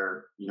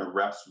 Where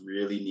reps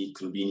really need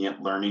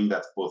convenient learning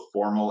that's both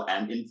formal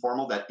and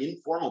informal. That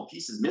informal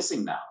piece is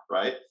missing now,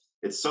 right?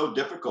 It's so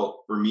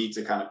difficult for me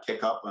to kind of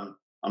pick up on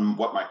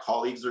what my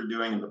colleagues are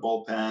doing in the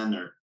bullpen,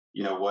 or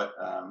what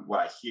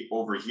I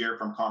overhear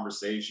from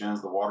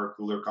conversations, the water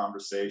cooler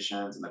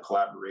conversations, and the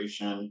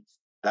collaboration.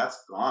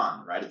 That's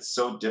gone, right? It's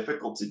so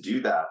difficult to do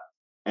that,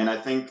 and I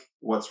think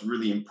what's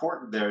really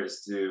important there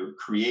is to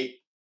create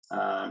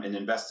and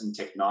invest in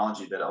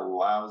technology that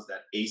allows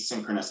that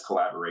asynchronous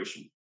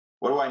collaboration.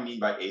 What do I mean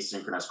by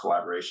asynchronous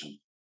collaboration?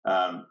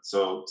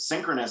 So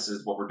synchronous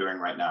is what we're doing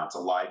right now. It's a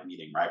live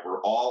meeting, right?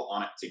 We're all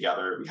on it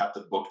together. We have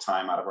to book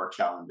time out of our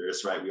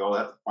calendars, right? We all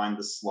have to find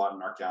the slot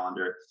in our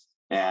calendar,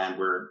 and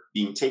we're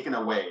being taken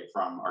away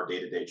from our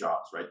day-to-day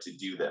jobs, right? To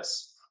do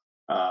this.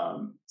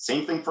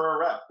 Same thing for a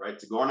rep, right?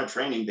 To go on a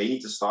training, they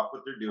need to stop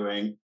what they're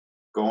doing,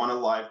 go on a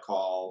live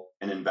call,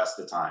 and invest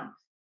the time.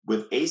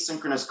 With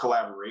asynchronous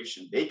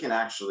collaboration, they can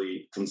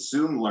actually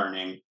consume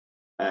learning,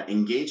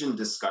 engage in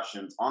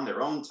discussions on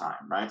their own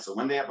time, right? So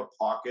when they have a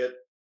pocket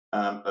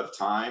of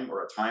time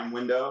or a time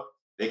window,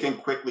 they can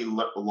quickly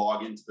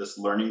log into this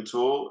learning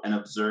tool and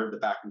observe the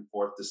back and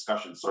forth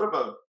discussion. Sort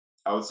of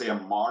I would say, a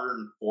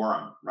modern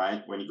forum,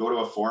 right? When you go to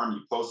a forum,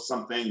 you post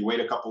something, you wait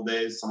a couple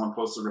days, someone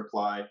posts a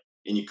reply,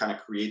 and you kind of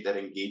create that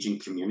engaging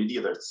community,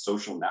 that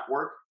social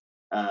network.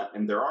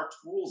 And there are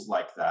tools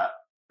like that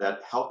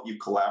help you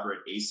collaborate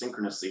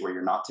asynchronously, where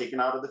you're not taken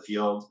out of the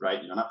field,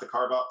 right? You don't have to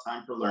carve out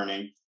time for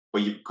learning,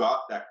 but you've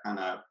got that kind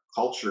of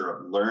culture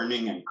of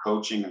learning and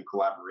coaching and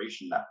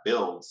collaboration that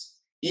builds,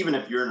 even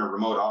if you're in a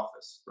remote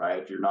office,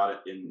 right? If you're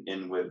not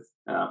in with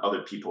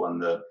other people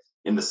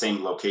in the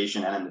same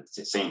location and in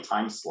the same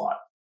time slot.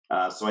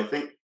 So I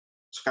think,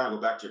 to kind of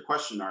go back to your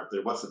question,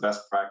 Arthur, what's the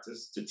best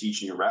practice to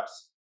teaching your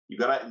reps? You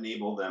got to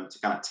enable them to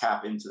kind of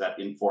tap into that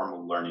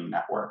informal learning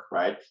network,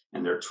 right?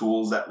 And there are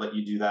tools that let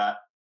you do that.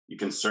 You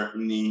can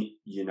certainly,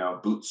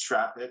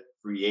 bootstrap it,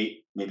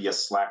 create maybe a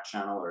Slack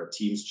channel or a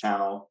Teams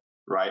channel,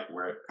 right,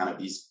 where kind of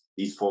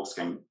these folks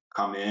can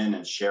come in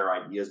and share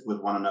ideas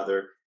with one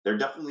another. There are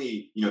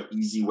definitely,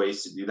 easy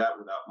ways to do that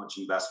without much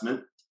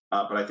investment.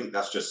 But I think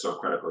that's just so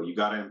critical. You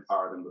got to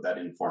empower them with that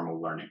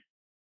informal learning.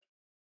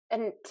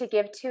 And to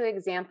give two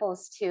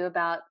examples too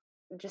about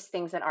just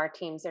things that our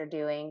teams are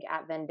doing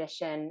at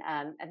Vendition,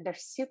 and they're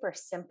super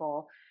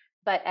simple.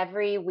 But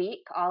every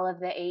week, all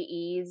of the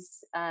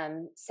AEs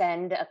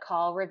send a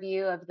call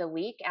review of the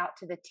week out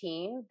to the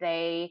team.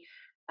 They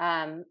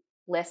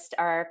list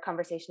our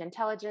conversation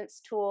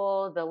intelligence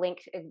tool, the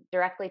link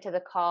directly to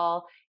the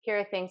call. Here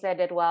are things I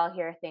did well.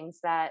 Here are things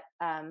that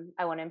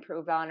I want to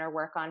improve on or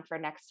work on for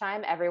next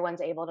time.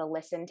 Everyone's able to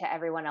listen to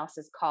everyone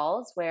else's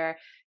calls, where,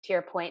 to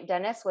your point,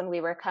 Dennis, when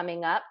we were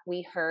coming up,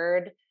 we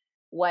heard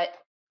what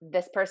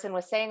this person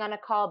was saying on a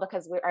call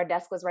because our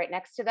desk was right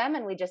next to them,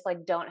 and we just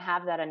don't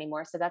have that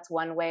anymore. So that's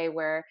one way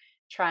we're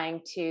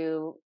trying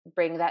to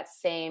bring that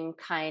same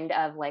kind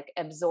of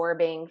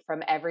absorbing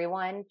from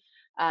everyone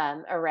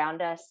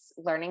around us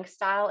learning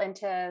style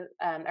into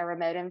a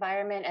remote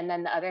environment. And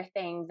then the other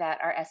thing that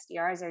our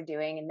SDRs are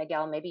doing, and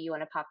Miguel, maybe you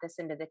want to pop this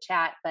into the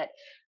chat, but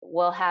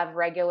we'll have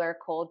regular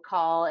cold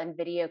call and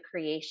video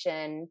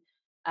creation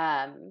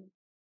um,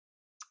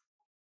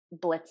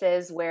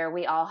 blitzes where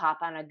we all hop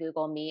on a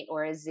Google Meet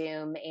or a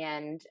Zoom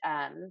and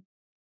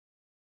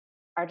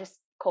are just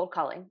cold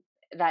calling.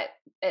 That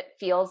it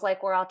feels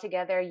like we're all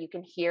together. You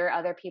can hear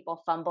other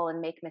people fumble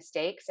and make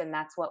mistakes, and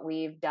that's what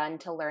we've done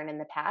to learn in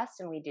the past.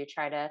 And we do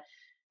try to.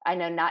 I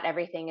know not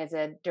everything is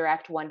a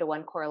direct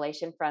one-to-one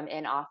correlation from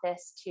in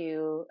office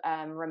to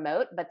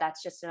remote, but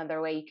that's just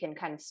another way you can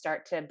kind of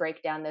start to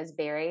break down those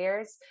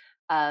barriers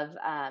of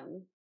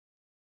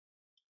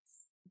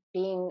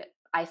being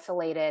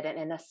isolated and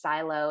in a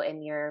silo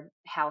in your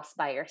house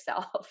by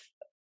yourself.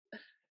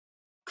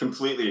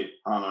 Completely,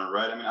 Hannah,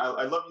 right? I mean,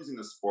 I love using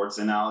the sports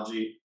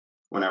analogy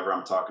whenever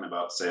I'm talking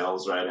about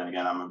sales, right? And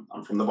again,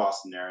 I'm from the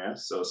Boston area,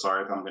 so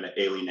sorry if I'm going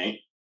to alienate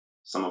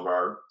some of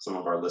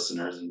our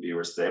listeners and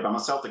viewers today. But I'm a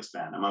Celtics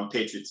fan. I'm a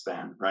Patriots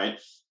fan, right?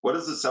 What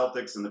does the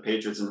Celtics and the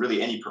Patriots and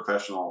really any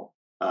professional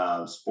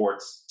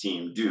sports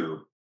team do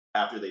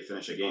after they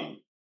finish a game?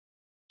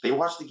 They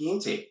watch the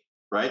game tape,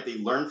 right? They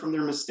learn from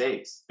their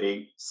mistakes.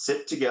 They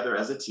sit together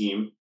as a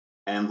team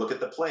and look at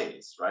the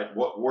plays, right?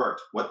 What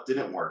worked? What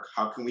didn't work?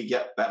 How can we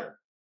get better?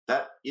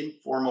 That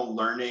informal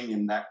learning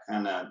and that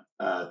kind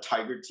of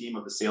tiger team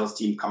of the sales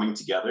team coming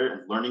together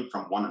and learning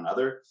from one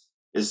another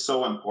is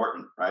so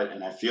important, right?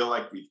 And I feel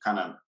like we've kind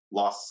of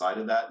lost sight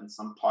of that in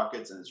some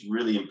pockets, and it's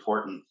really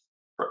important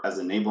for as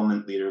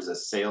enablement leaders,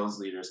 as sales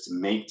leaders, to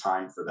make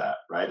time for that,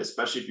 right?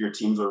 Especially if your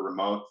teams are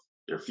remote,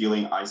 they're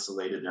feeling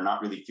isolated, they're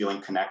not really feeling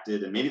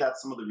connected, and maybe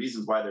that's some of the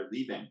reasons why they're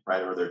leaving,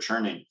 right? Or they're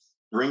churning.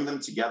 Bring them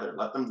together,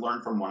 let them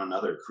learn from one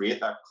another, create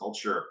that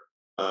culture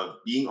of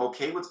being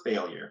okay with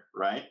failure,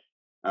 right?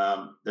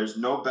 There's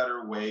no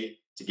better way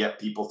to get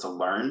people to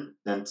learn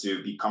than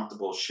to be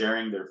comfortable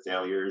sharing their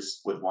failures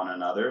with one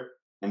another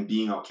and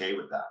being okay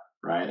with that,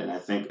 right? And I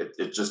think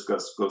it just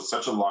goes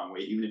such a long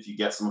way, even if you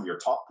get some of your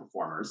top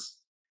performers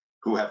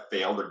who have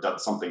failed or done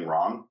something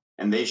wrong,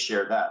 and they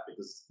share that,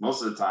 because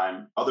most of the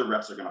time, other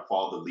reps are going to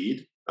follow the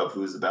lead of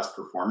who's the best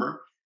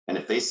performer. And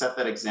if they set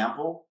that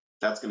example,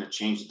 that's going to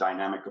change the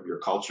dynamic of your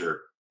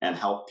culture and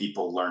help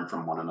people learn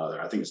from one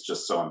another. I think it's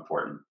just so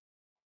important.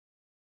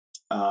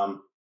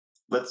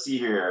 Let's see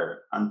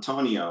here.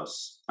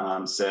 Antonios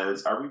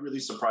says, are we really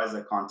surprised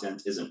that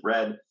content isn't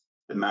read?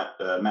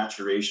 The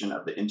maturation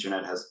of the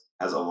internet has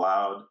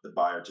allowed the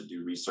buyer to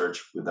do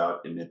research without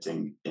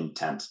emitting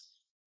intent.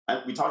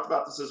 And we talked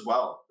about this as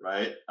well,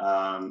 right?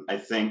 I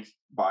think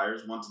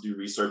buyers want to do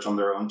research on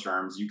their own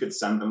terms. You could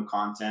send them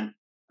content,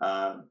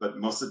 but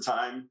most of the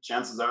time,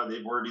 chances are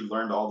they've already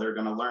learned all they're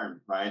going to learn,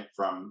 right,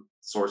 from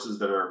sources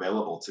that are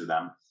available to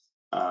them.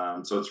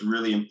 So it's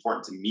really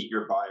important to meet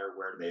your buyer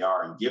where they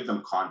are and give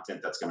them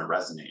content that's going to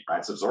resonate,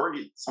 right? So if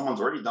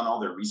someone's already done all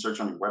their research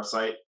on your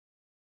website,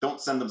 don't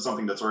send them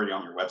something that's already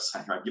on your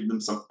website, right?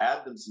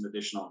 Add them some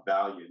additional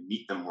value and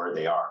meet them where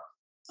they are.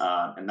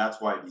 And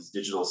that's why these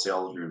digital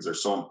sales rooms are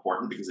so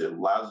important, because it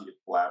allows you to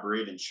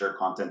collaborate and share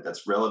content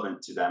that's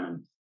relevant to them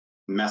and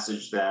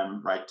message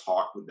them, right?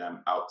 Talk with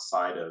them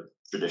outside of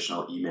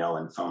traditional email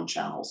and phone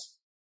channels.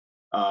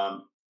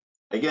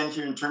 Again,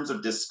 here in terms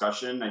of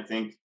discussion, I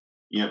think,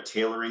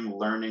 tailoring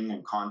learning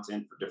and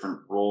content for different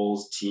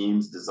roles,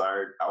 teams,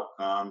 desired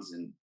outcomes,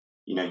 and,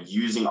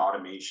 using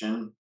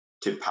automation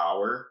to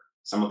power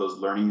some of those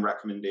learning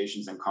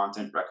recommendations and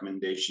content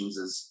recommendations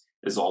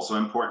is also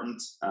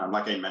important.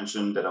 Like I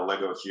mentioned at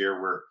Allego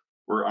here,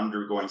 we're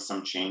undergoing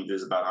some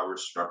changes about how we're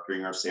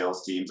structuring our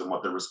sales teams and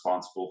what they're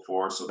responsible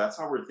for. So that's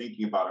how we're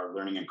thinking about our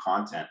learning and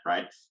content,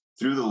 right?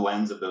 Through the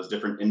lens of those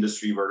different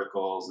industry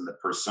verticals and the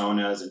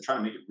personas, and trying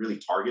to make it really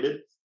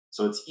targeted.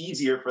 So it's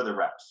easier for the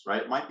reps,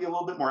 right? It might be a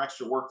little bit more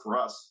extra work for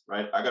us,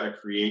 right? I got to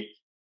create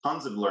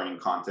tons of learning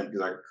content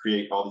because I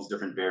create all these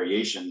different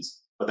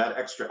variations. But that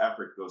extra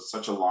effort goes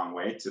such a long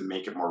way to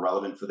make it more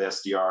relevant for the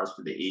SDRs,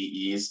 for the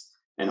AEs,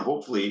 and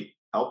hopefully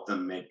help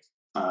them make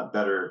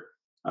better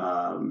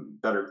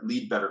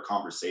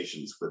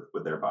conversations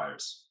with their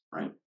buyers,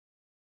 right?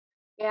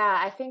 Yeah,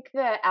 I think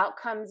the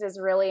outcomes is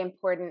really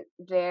important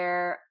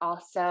there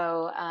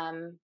also.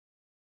 I'm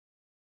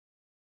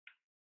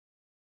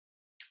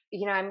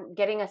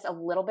getting us a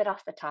little bit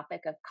off the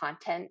topic of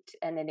content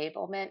and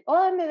enablement.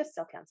 Well, I mean, this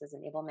still counts as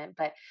enablement,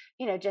 but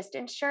just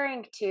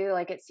ensuring too,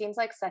 like it seems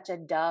like such a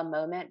duh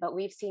moment, but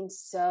we've seen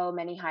so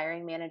many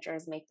hiring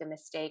managers make the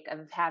mistake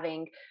of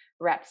having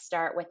reps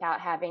start without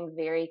having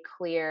very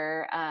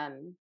clear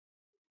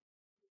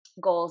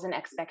goals and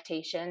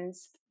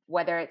expectations,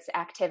 whether it's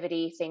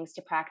activity, things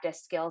to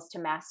practice, skills to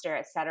master,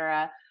 et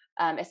cetera.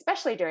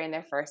 Especially during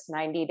their first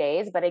 90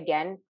 days, but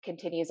again,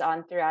 continues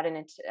on throughout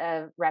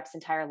a rep's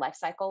entire life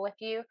cycle with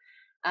you.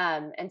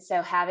 And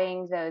so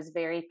having those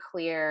very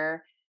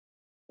clear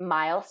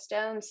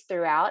milestones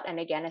throughout, and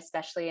again,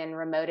 especially in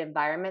remote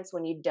environments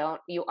when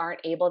you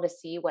aren't able to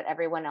see what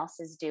everyone else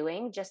is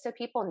doing, just so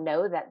people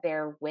know that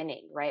they're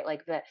winning, right?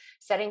 Like the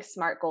setting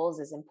smart goals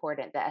is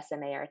important. The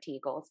SMART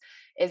goals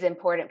is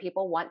important.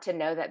 People want to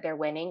know that they're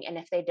winning, and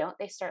if they don't,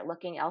 they start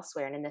looking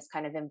elsewhere. And in this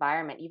kind of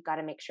environment, you've got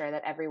to make sure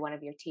that every one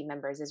of your team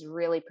members is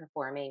really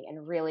performing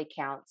and really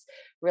counts,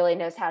 really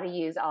knows how to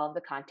use all of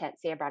the content.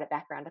 See, I brought it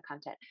back around to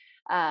content.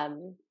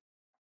 um,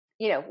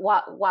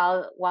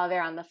 while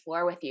they're on the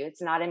floor with you.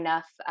 It's not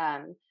enough,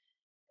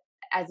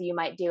 as you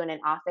might do in an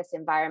office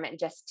environment,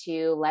 just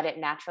to let it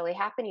naturally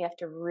happen. You have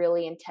to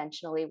really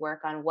intentionally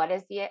work on what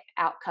is the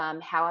outcome,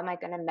 how am I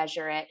going to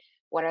measure it,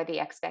 what are the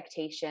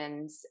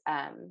expectations,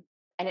 and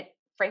it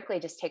frankly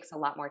just takes a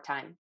lot more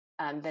time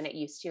than it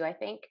used to, I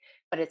think,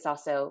 but it's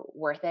also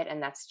worth it,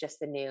 and that's just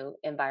the new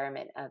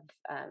environment of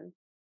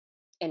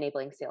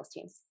enabling sales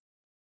teams.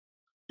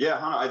 Yeah,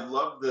 Hannah, I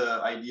love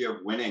the idea of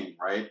winning,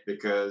 right?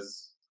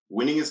 Because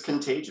winning is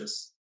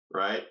contagious,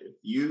 right? If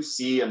you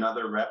see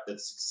another rep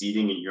that's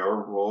succeeding in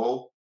your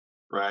role,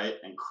 right,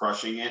 and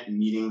crushing it and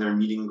meeting their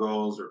meeting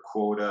goals or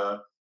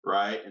quota,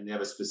 right, and they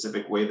have a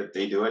specific way that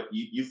they do it,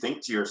 you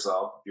think to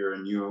yourself, if you're a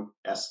new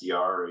SDR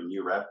or a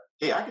new rep,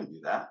 hey, I can do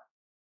that,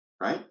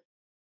 right?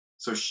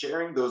 So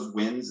sharing those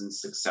wins and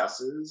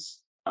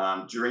successes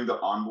during the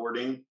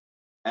onboarding,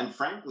 and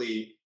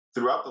frankly,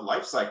 throughout the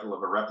life cycle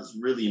of a rep is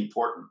really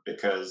important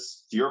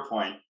because, to your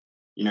point,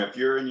 if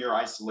you're in your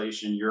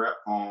isolation, you're at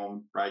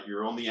home, right?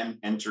 You're only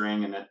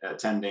entering and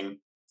attending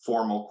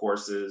formal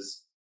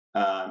courses,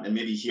 and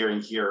maybe hearing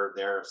here or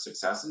there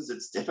successes.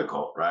 It's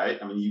difficult, right?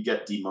 I mean, you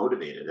get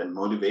demotivated, and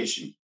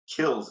motivation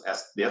kills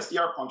the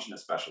SDR function,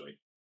 especially,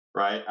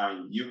 right? I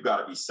mean, you've got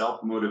to be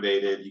self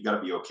motivated. You got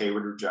to be okay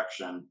with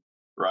rejection,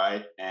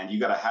 right? And you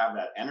got to have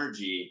that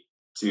energy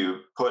to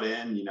put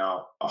in,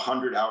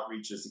 100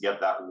 outreaches to get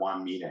that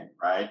one meeting,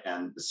 right?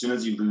 And as soon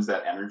as you lose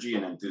that energy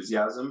and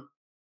enthusiasm,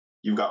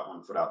 you've got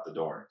one foot out the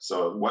door.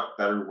 So what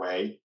better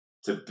way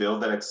to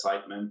build that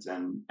excitement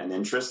and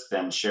interest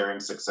than sharing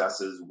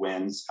successes,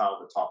 wins, how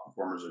the top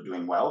performers are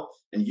doing well,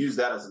 and use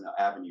that as an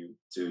avenue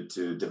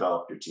to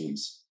develop your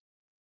teams.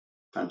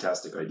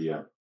 Fantastic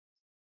idea.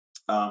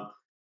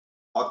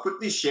 I'll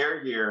quickly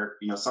share here,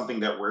 something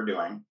that we're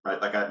doing,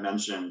 right? Like I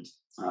mentioned,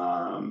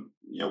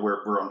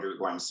 we're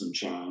undergoing some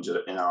change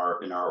in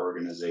our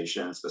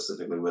organization,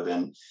 specifically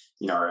within,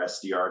 our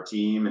SDR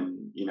team. And,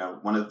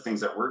 one of the things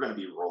that we're going to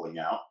be rolling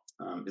out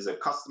is a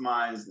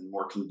customized and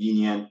more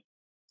convenient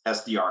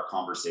SDR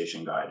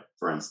conversation guide,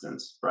 for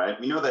instance, right?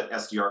 We know that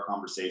SDR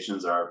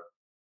conversations are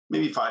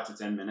maybe 5 to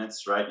 10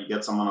 minutes, right? You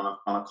get someone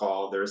on a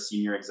call, they're a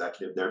senior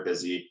executive, they're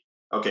busy.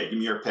 Okay, give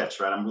me your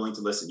pitch, right? I'm willing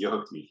to listen. You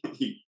hooked me.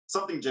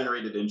 Something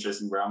generated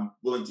interest and where I'm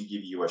willing to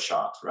give you a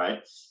shot, right?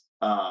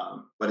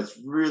 But it's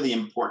really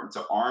important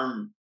to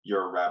arm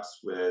your reps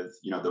with,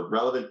 the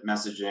relevant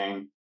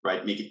messaging,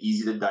 right? Make it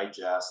easy to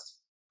digest,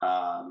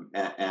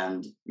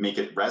 and make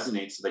it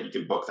resonate so that you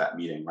can book that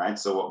meeting, right?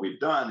 So what we've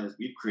done is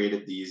we've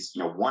created these,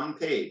 one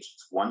page,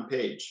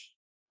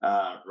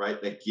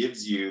 right? That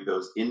gives you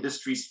those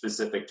industry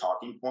specific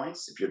talking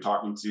points. If you're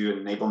talking to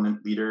an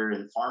enablement leader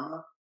in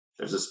pharma,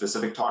 there's a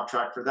specific talk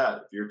track for that.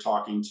 If you're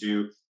talking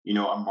to, a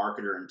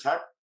marketer in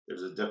tech,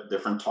 there's a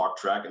different talk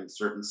track and a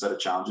certain set of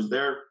challenges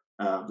they're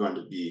going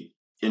to be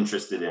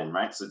interested in,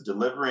 right? So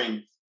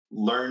delivering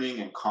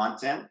learning and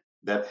content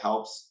that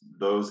helps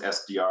those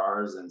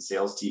SDRs and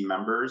sales team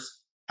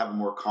members have a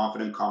more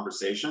confident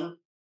conversation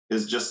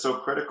is just so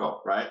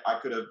critical, right? I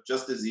could have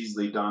just as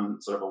easily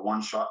done sort of a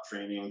one-shot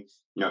training,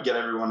 get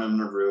everyone in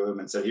the room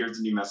and said, here's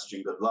the new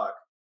messaging, good luck.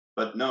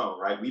 But no,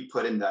 right? We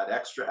put in that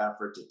extra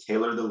effort to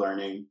tailor the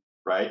learning,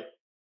 right?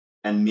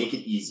 And make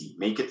it easy,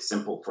 make it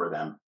simple for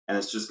them. And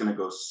it's just going to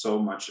go so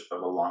much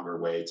of a longer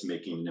way to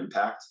making an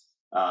impact.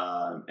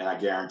 And I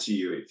guarantee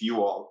you, if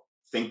you all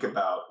think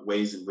about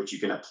ways in which you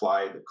can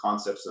apply the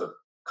concepts of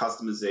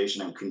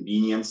customization and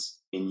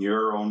convenience in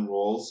your own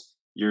roles,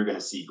 you're going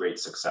to see great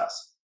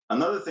success.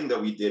 Another thing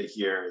that we did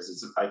here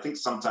is I think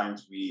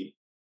sometimes we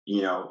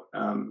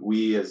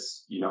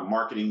as,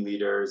 marketing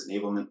leaders,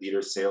 enablement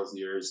leaders, sales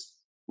leaders,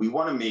 we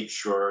want to make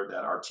sure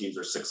that our teams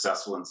are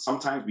successful. And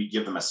sometimes we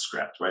give them a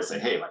script, right? Say,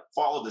 hey,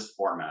 follow this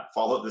format,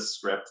 follow this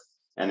script,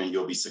 and then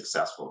you'll be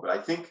successful. But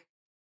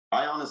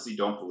I honestly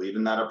don't believe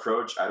in that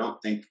approach. I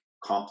don't think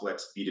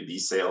complex B2B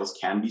sales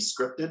can be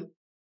scripted,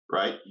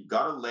 right? You've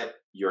got to let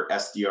your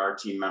SDR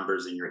team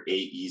members and your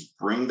AEs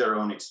bring their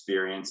own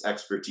experience,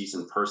 expertise,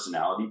 and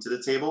personality to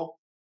the table,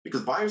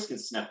 because buyers can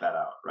sniff that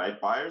out, right?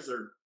 Buyers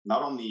are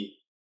not only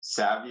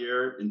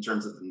savvier in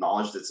terms of the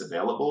knowledge that's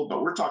available,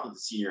 but we're talking to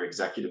senior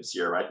executives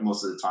here, right?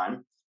 Most of the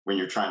time when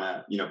you're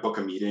trying to, book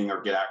a meeting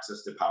or get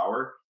access to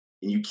power,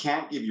 and you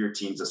can't give your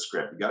teams a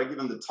script. You got to give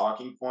them the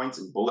talking points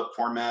in bullet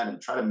format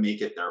and try to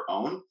make it their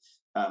own.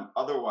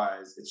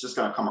 Otherwise, it's just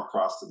going to come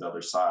across to the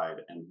other side,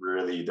 and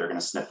really they're going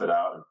to sniff it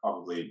out and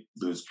probably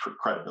lose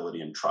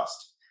credibility and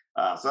trust.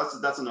 So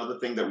that's another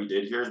thing that we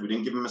did here is we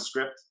didn't give them a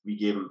script. We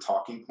gave them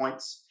talking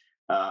points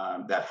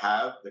that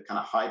have the kind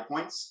of high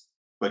points,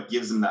 but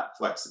gives them that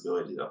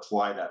flexibility to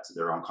apply that to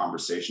their own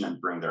conversation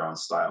and bring their own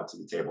style to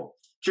the table.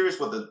 Curious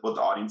what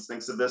the audience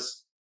thinks of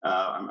this.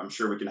 I'm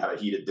sure we can have a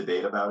heated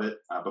debate about it,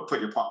 but put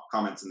your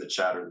comments in the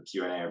chat or the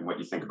Q&A and what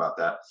you think about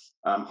that.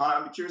 Hana,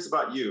 I'm curious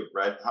about you,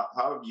 right?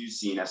 How have you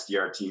seen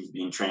SDR teams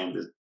being trained?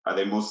 Are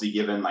they mostly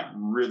given like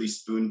really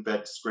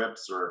spoon-fed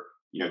scripts, or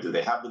do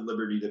they have the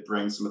liberty to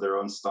bring some of their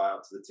own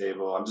style to the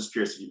table? I'm just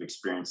curious if you've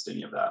experienced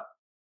any of that.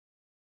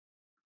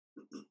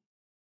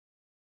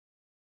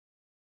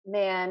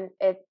 Man,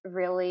 it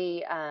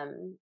really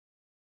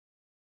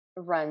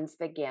runs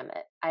the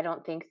gamut. I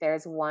don't think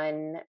there's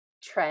one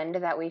trend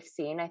that we've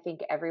seen. I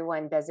think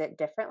everyone does it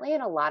differently,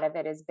 and a lot of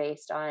it is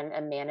based on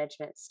a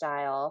management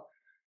style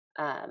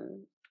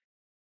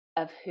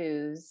of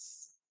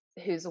who's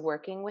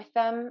working with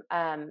them.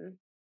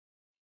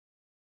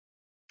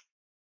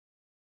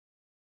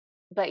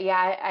 But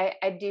yeah,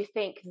 I do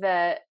think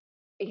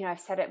I've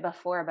said it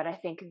before, but I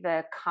think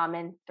the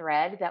common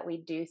thread that we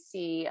do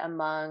see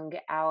among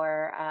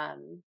our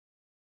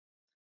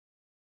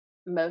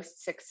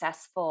most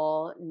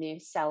successful new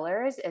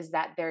sellers is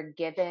that they're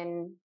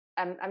given,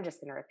 I'm just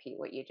going to repeat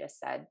what you just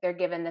said. They're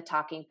given the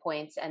talking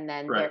points, and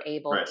then they're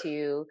able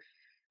to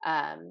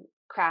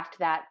craft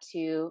that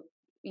to,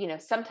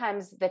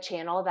 sometimes the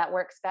channel that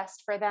works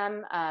best for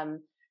them.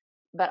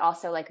 But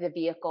also like the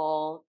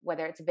vehicle,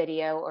 whether it's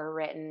video or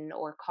written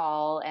or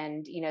call.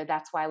 And,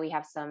 that's why we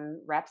have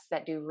some reps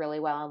that do really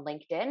well on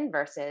LinkedIn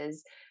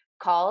versus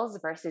calls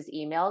versus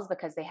emails,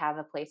 because they have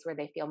a place where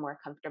they feel more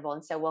comfortable.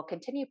 And so we'll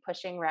continue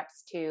pushing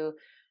reps to,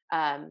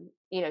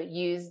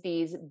 use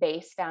these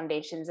base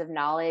foundations of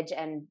knowledge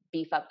and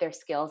beef up their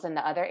skills in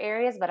the other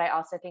areas. But I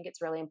also think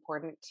it's really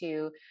important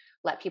to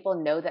let people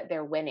know that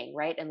they're winning,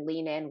 right? And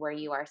lean in where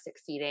you are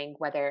succeeding,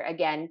 whether,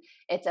 again,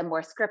 it's a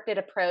more scripted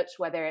approach,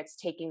 whether it's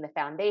taking the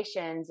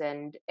foundations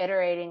and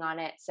iterating on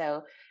it.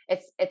 So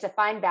it's a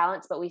fine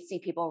balance, but we see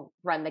people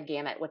run the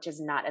gamut, which is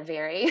not a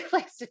very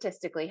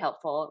statistically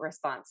helpful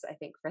response, I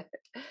think, for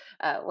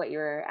what you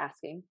were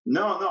asking.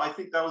 No, I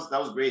think that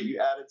was great.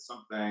 You added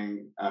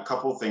a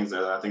couple of things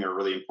that I think are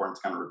really important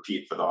to kind of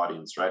repeat for the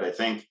audience, right? I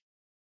think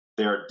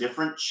there are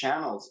different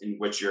channels in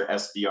which your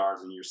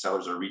SDRs and your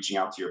sellers are reaching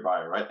out to your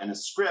buyer, right? And a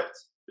script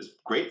is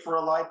great for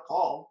a live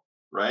call,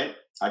 right?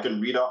 I can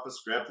read off a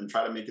script and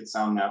try to make it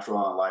sound natural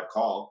on a live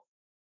call.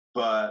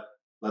 But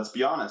let's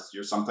be honest,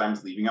 you're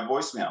sometimes leaving a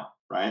voicemail,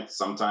 right?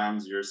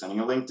 Sometimes you're sending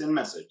a LinkedIn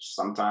message.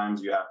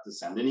 Sometimes you have to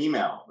send an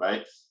email,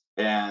 right?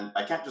 And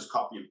I can't just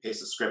copy and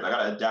paste a script. I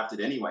got to adapt it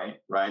anyway,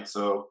 right?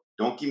 So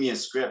don't give me a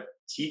script.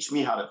 Teach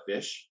me how to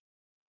fish,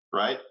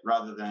 right?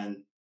 Rather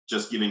than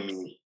just giving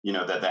me,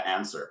 the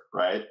answer,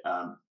 right?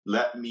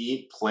 Let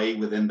me play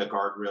within the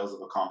guardrails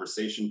of a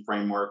conversation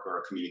framework or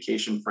a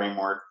communication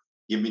framework.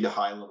 Give me the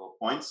high level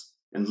points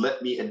and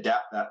let me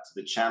adapt that to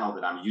the channel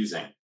that I'm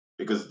using.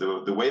 Because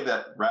the way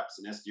that reps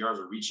and SDRs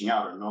are reaching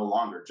out are no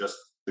longer just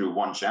through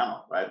one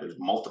channel, right? There's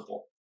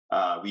multiple.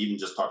 We even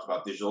just talked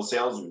about digital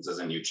sales rooms as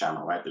a new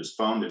channel, right? There's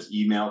phone, there's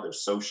email,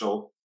 there's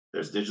social,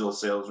 there's digital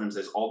sales rooms.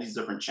 There's all these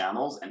different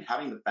channels, and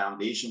having the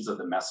foundations of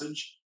the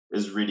message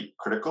is really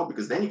critical,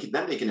 because then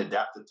they can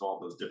adapt it to all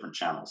those different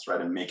channels,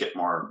 right? And make it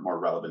more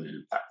relevant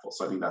and impactful.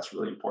 So I think that's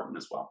really important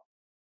as well.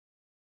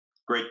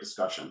 Great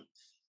discussion.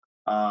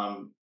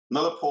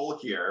 Another poll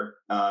here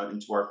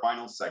into our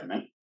final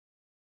segment.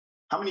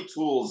 How many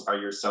tools are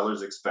your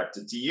sellers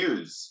expected to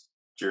use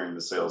during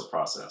the sales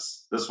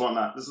process? This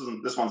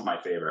one's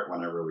my favorite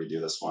whenever we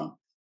do this one,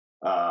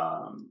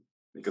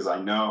 because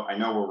I know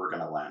where we're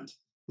going to land.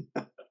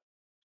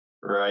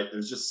 Right?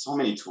 There's just so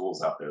many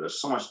tools out there.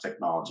 There's so much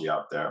technology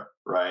out there,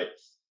 right?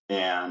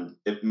 And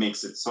it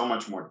makes it so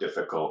much more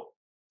difficult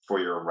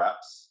for your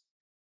reps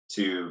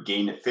to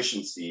gain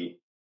efficiency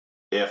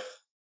if,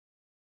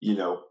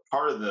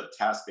 part of the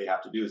task they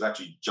have to do is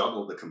actually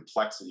juggle the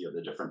complexity of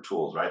the different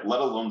tools, right? Let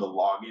alone the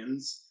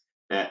logins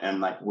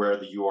and like where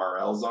the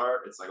URLs are.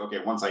 It's like,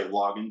 okay, once I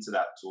log into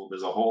that tool,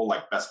 there's a whole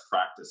like best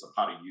practice of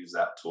how to use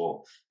that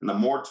tool. And the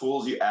more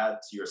tools you add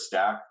to your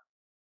stack,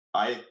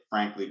 I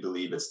frankly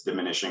believe it's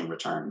diminishing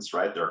returns,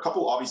 right? There are a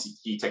couple obviously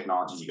key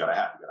technologies you got to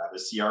have. You got to have a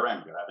CRM,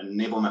 you got to have an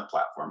enablement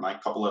platform, like a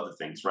couple other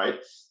things, right?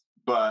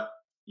 But,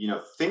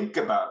 think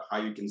about how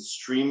you can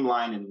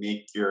streamline and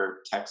make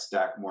your tech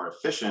stack more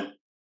efficient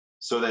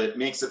so that it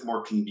makes it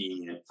more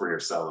convenient for your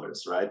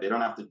sellers, right? They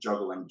don't have to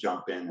juggle and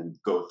jump in and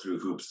go through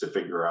hoops to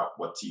figure out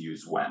what to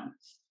use when.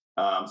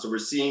 So we're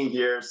seeing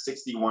here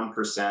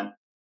 61%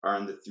 are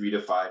in the 3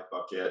 to 5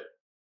 bucket,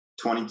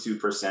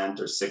 22%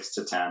 are 6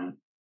 to 10.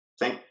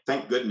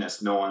 Thank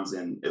goodness no one's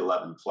in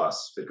 11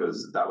 plus,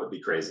 because that would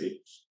be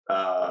crazy.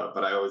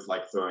 But I always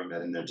like throwing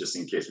that in there just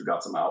in case we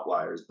got some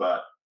outliers.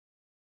 But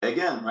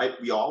again, right,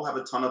 we all have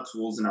a ton of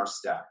tools in our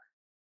stack,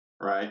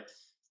 right?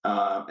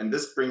 And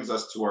this brings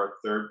us to our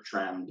third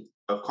trend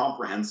of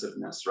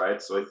comprehensiveness, right?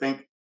 So I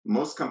think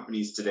most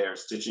companies today are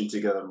stitching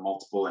together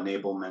multiple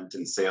enablement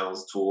and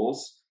sales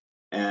tools,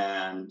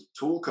 and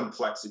tool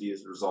complexity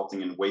is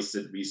resulting in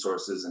wasted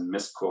resources and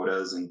missed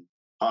quotas and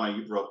Hana,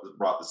 you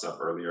brought this up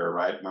earlier,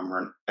 right? When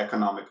we're in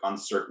economic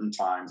uncertain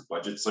times,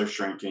 budgets are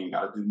shrinking,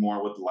 got to do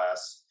more with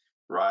less,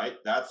 right?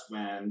 That's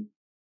when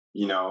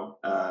you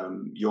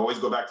always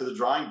go back to the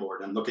drawing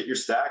board and look at your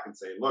stack and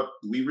say, look,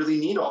 we really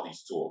need all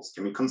these tools.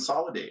 Can we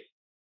consolidate?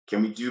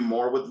 Can we do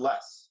more with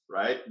less,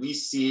 right? We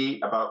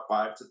see about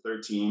 5 to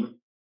 13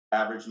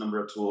 average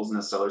number of tools in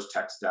a seller's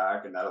tech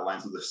stack, and that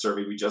aligns with the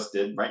survey we just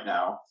did right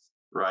now,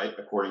 right?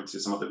 According to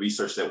some of the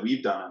research that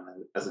we've done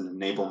as an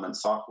enablement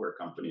software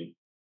company.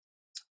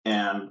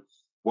 And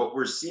what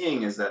we're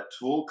seeing is that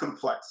tool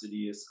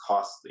complexity is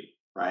costly,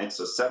 right?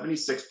 So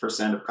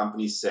 76% of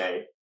companies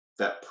say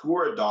that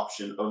poor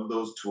adoption of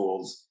those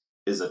tools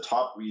is a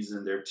top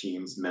reason their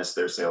teams miss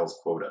their sales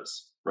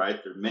quotas, right?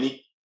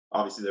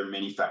 Obviously, there are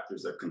many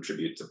factors that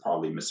contribute to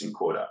probably missing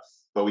quota,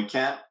 but we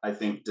can't, I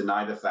think,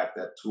 deny the fact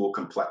that tool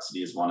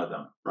complexity is one of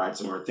them, right?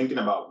 So when we're thinking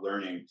about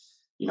learning,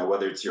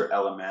 whether it's your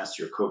LMS,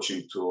 your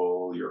coaching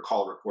tool, your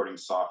call recording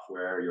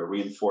software, your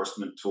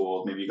reinforcement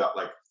tool, maybe you got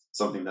like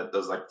something that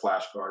does like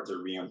flashcards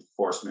or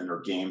reinforcement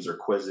or games or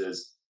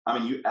quizzes. I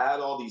mean, you add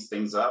all these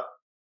things up,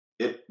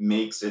 it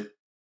makes it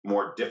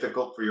more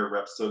difficult for your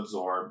reps to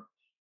absorb,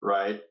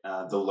 right?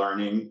 The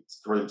learning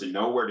for them to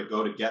know where to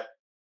go to get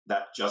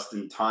that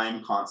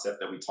just-in-time concept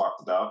that we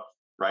talked about,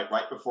 right?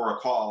 Right before a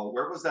call,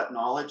 where was that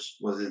knowledge?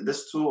 Was it in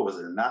this tool? Was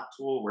it in that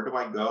tool? Where do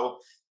I go?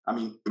 I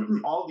mean,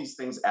 all these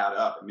things add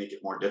up and make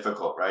it more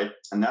difficult, right?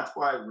 And that's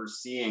why we're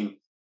seeing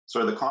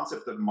sort of the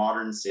concept of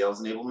modern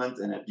sales enablement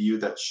and a view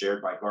that's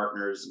shared by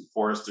Gartners and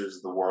Forresters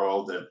of the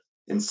world, and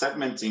in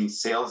segmenting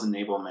sales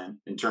enablement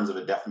in terms of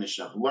a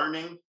definition of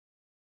learning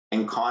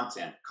and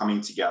content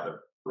coming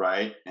together,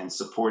 right? And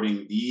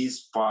supporting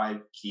these 5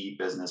 key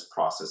business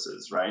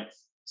processes, right?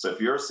 So if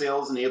your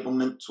sales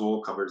enablement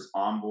tool covers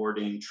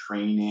onboarding,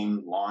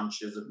 training,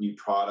 launches of new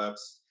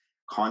products,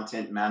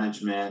 content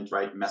management,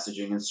 right?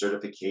 Messaging and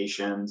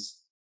certifications,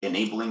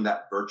 enabling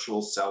that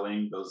virtual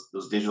selling,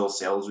 those digital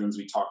sales rooms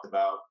we talked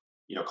about,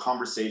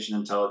 conversation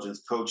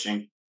intelligence,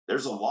 coaching,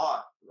 there's a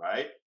lot,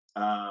 right?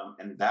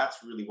 And that's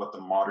really what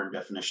the modern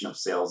definition of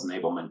sales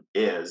enablement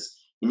is.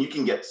 And you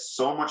can get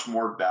so much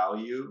more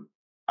value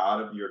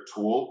out of your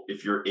tool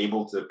if you're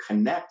able to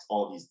connect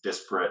all these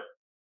disparate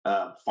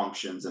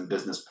functions and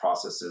business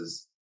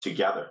processes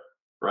together,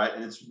 right?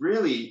 And it's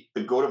really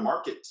the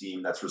go-to-market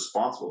team that's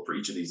responsible for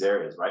each of these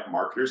areas, right?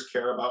 Marketers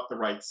care about the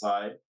right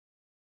side,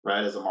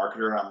 right? As a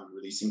marketer, I'm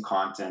releasing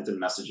content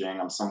and messaging.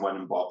 I'm somewhat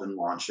involved in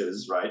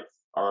launches, right?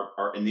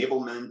 Our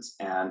enablement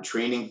and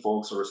training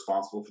folks are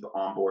responsible for the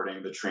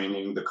onboarding, the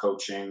training, the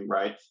coaching,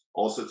 right?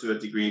 Also, to a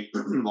degree,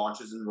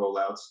 launches and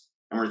rollouts.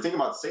 And when we're thinking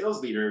about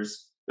sales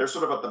leaders, they're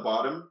sort of at the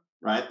bottom,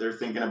 right? They're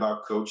thinking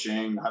about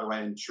coaching. How do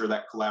I ensure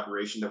that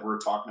collaboration that we're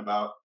talking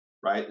about,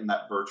 right? In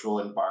that virtual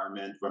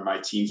environment where my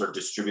teams are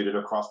distributed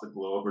across the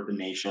globe or the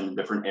nation in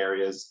different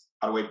areas.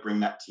 How do I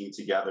bring that team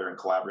together and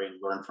collaborate and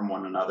learn from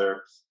one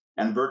another?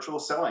 And virtual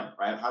selling,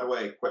 right? How do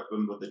I equip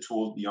them with the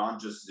tools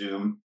beyond just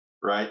Zoom,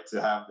 right?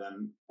 To have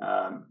them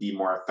be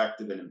more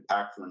effective and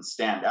impactful and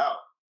stand out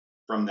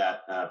from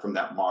that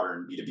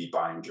modern B2B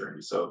buying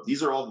journey. So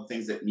these are all the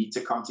things that need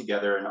to come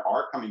together and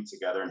are coming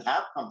together and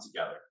have come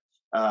together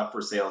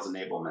for sales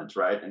enablement,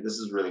 right? And this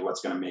is really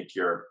what's going to make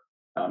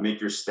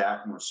your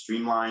stack more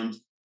streamlined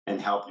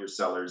and help your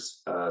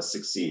sellers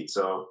succeed.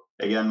 So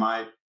again,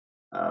 my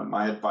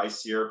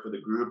advice here for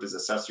the group is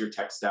assess your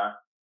tech stack,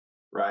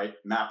 right?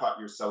 Map out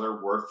your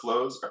seller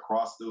workflows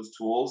across those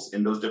tools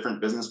in those different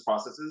business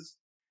processes.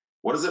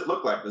 What does it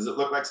look like? Does it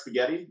look like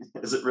spaghetti?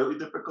 Is it really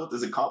difficult?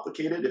 Is it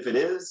complicated? If it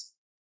is,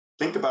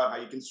 think about how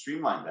you can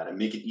streamline that and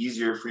make it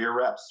easier for your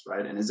reps,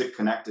 right? And is it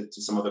connected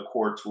to some of the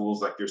core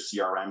tools like your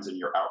CRMs and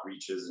your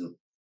outreaches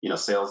and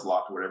Sales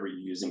Lock, whatever you're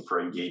using for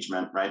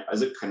engagement, right?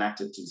 Is it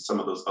connected to some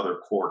of those other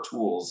core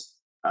tools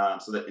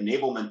so that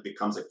enablement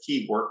becomes a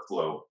key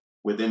workflow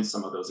within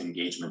some of those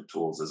engagement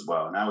tools as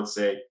well? And I would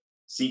say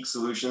seek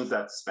solutions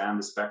that span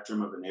the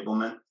spectrum of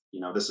enablement.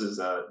 This is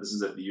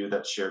a view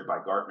that's shared by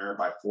Gartner,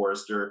 by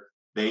Forrester.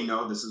 They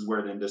know this is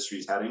where the industry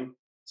is heading.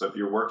 So if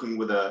you're working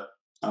with a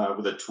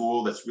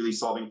tool that's really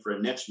solving for a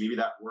niche, maybe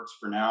that works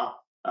for now,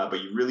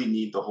 but you really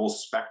need the whole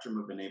spectrum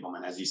of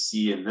enablement, as you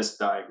see in this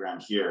diagram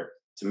here,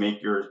 to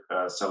make your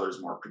sellers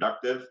more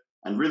productive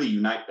and really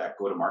unite that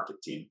go-to-market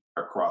team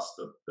across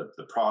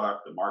the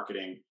product, the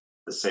marketing,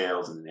 the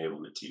sales, and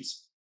enablement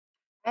teams.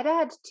 I'd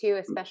add too,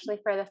 especially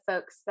for the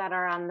folks that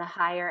are on the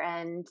higher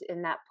end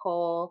in that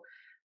poll,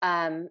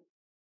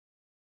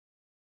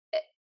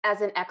 as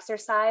an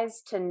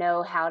exercise to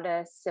know how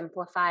to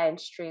simplify and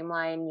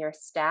streamline your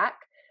stack,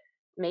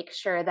 make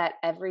sure that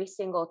every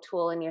single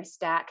tool in your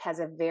stack has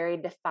a very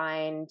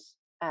defined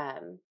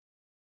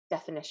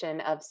definition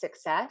of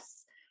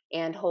success,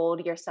 and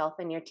hold yourself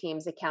and your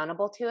teams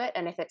accountable to it.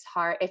 And if it's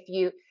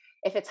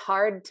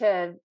hard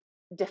to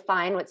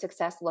define what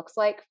success looks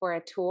like for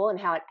a tool and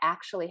how it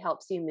actually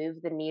helps you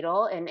move the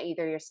needle in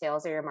either your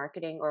sales or your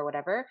marketing or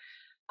whatever,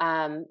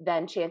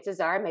 then chances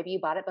are maybe you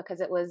bought it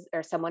because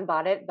or someone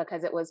bought it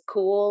because it was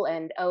cool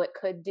and, oh, it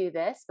could do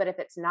this. But if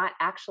it's not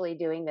actually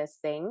doing those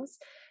things,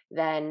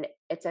 then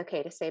it's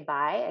okay to say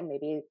bye and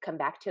maybe come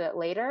back to it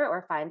later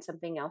or find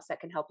something else that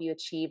can help you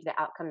achieve the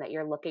outcome that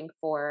you're looking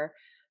for,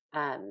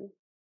 um,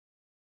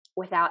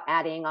 without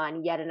adding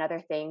on yet another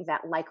thing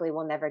that likely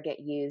will never get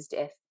used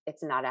if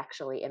it's not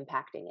actually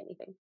impacting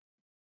anything.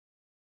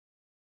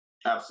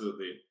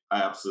 Absolutely.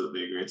 I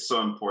absolutely agree. It's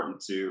so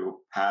important to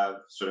have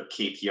sort of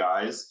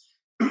KPIs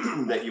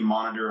that you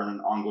monitor on an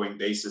ongoing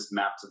basis,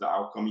 map to the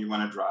outcome you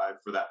want to drive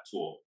for that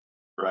tool,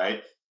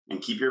 right? And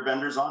keep your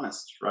vendors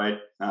honest, right?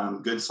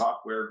 Good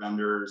software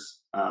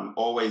vendors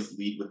always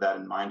lead with that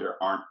in mind,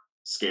 or aren't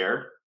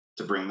scared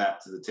to bring that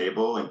to the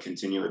table and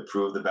continue to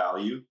prove the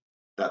value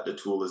that the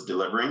tool is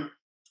delivering.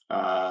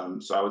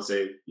 So I would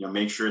say,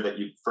 make sure that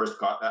you first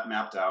got that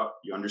mapped out.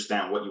 You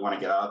understand what you want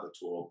to get out of the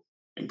tool,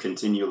 and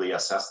continually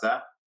assess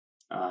that.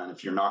 And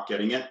if you're not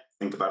getting it,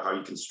 think about how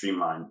you can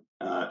streamline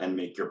and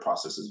make your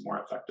processes more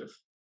effective.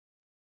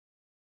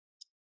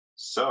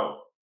 So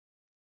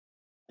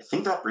I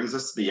think that brings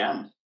us to the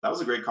end. That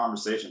was a great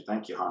conversation.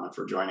 Thank you, Hannah,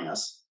 for joining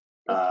us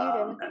Thank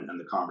you, Dennis. and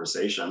the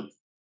conversation.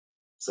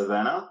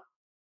 Savannah?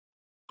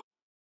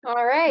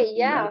 All right.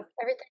 Yeah. Yeah.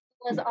 Everything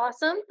was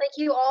awesome. Thank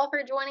you all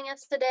for joining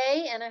us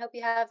today. And I hope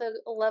you have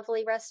a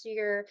lovely rest of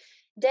your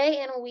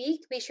day and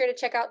week. Be sure to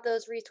check out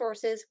those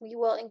resources. We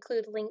will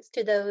include links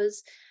to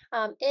those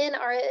in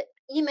our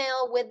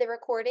email with the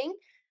recording.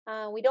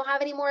 We don't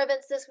have any more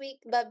events this week,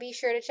 but be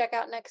sure to check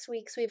out next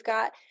week's. We've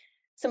got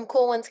some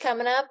cool ones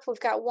coming up. We've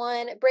got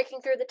one,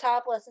 Breaking Through the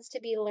Top, Lessons to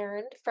be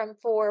Learned from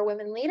 4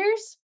 women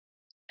leaders.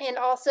 And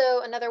also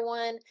another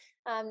one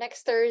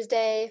next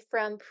Thursday,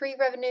 From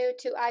Pre-Revenue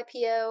to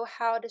IPO,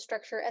 How to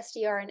Structure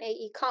SDR and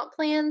AE Comp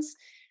Plans.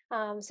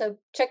 So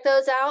check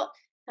those out,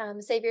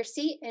 save your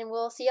seat, and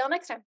we'll see y'all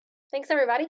next time. Thanks, everybody.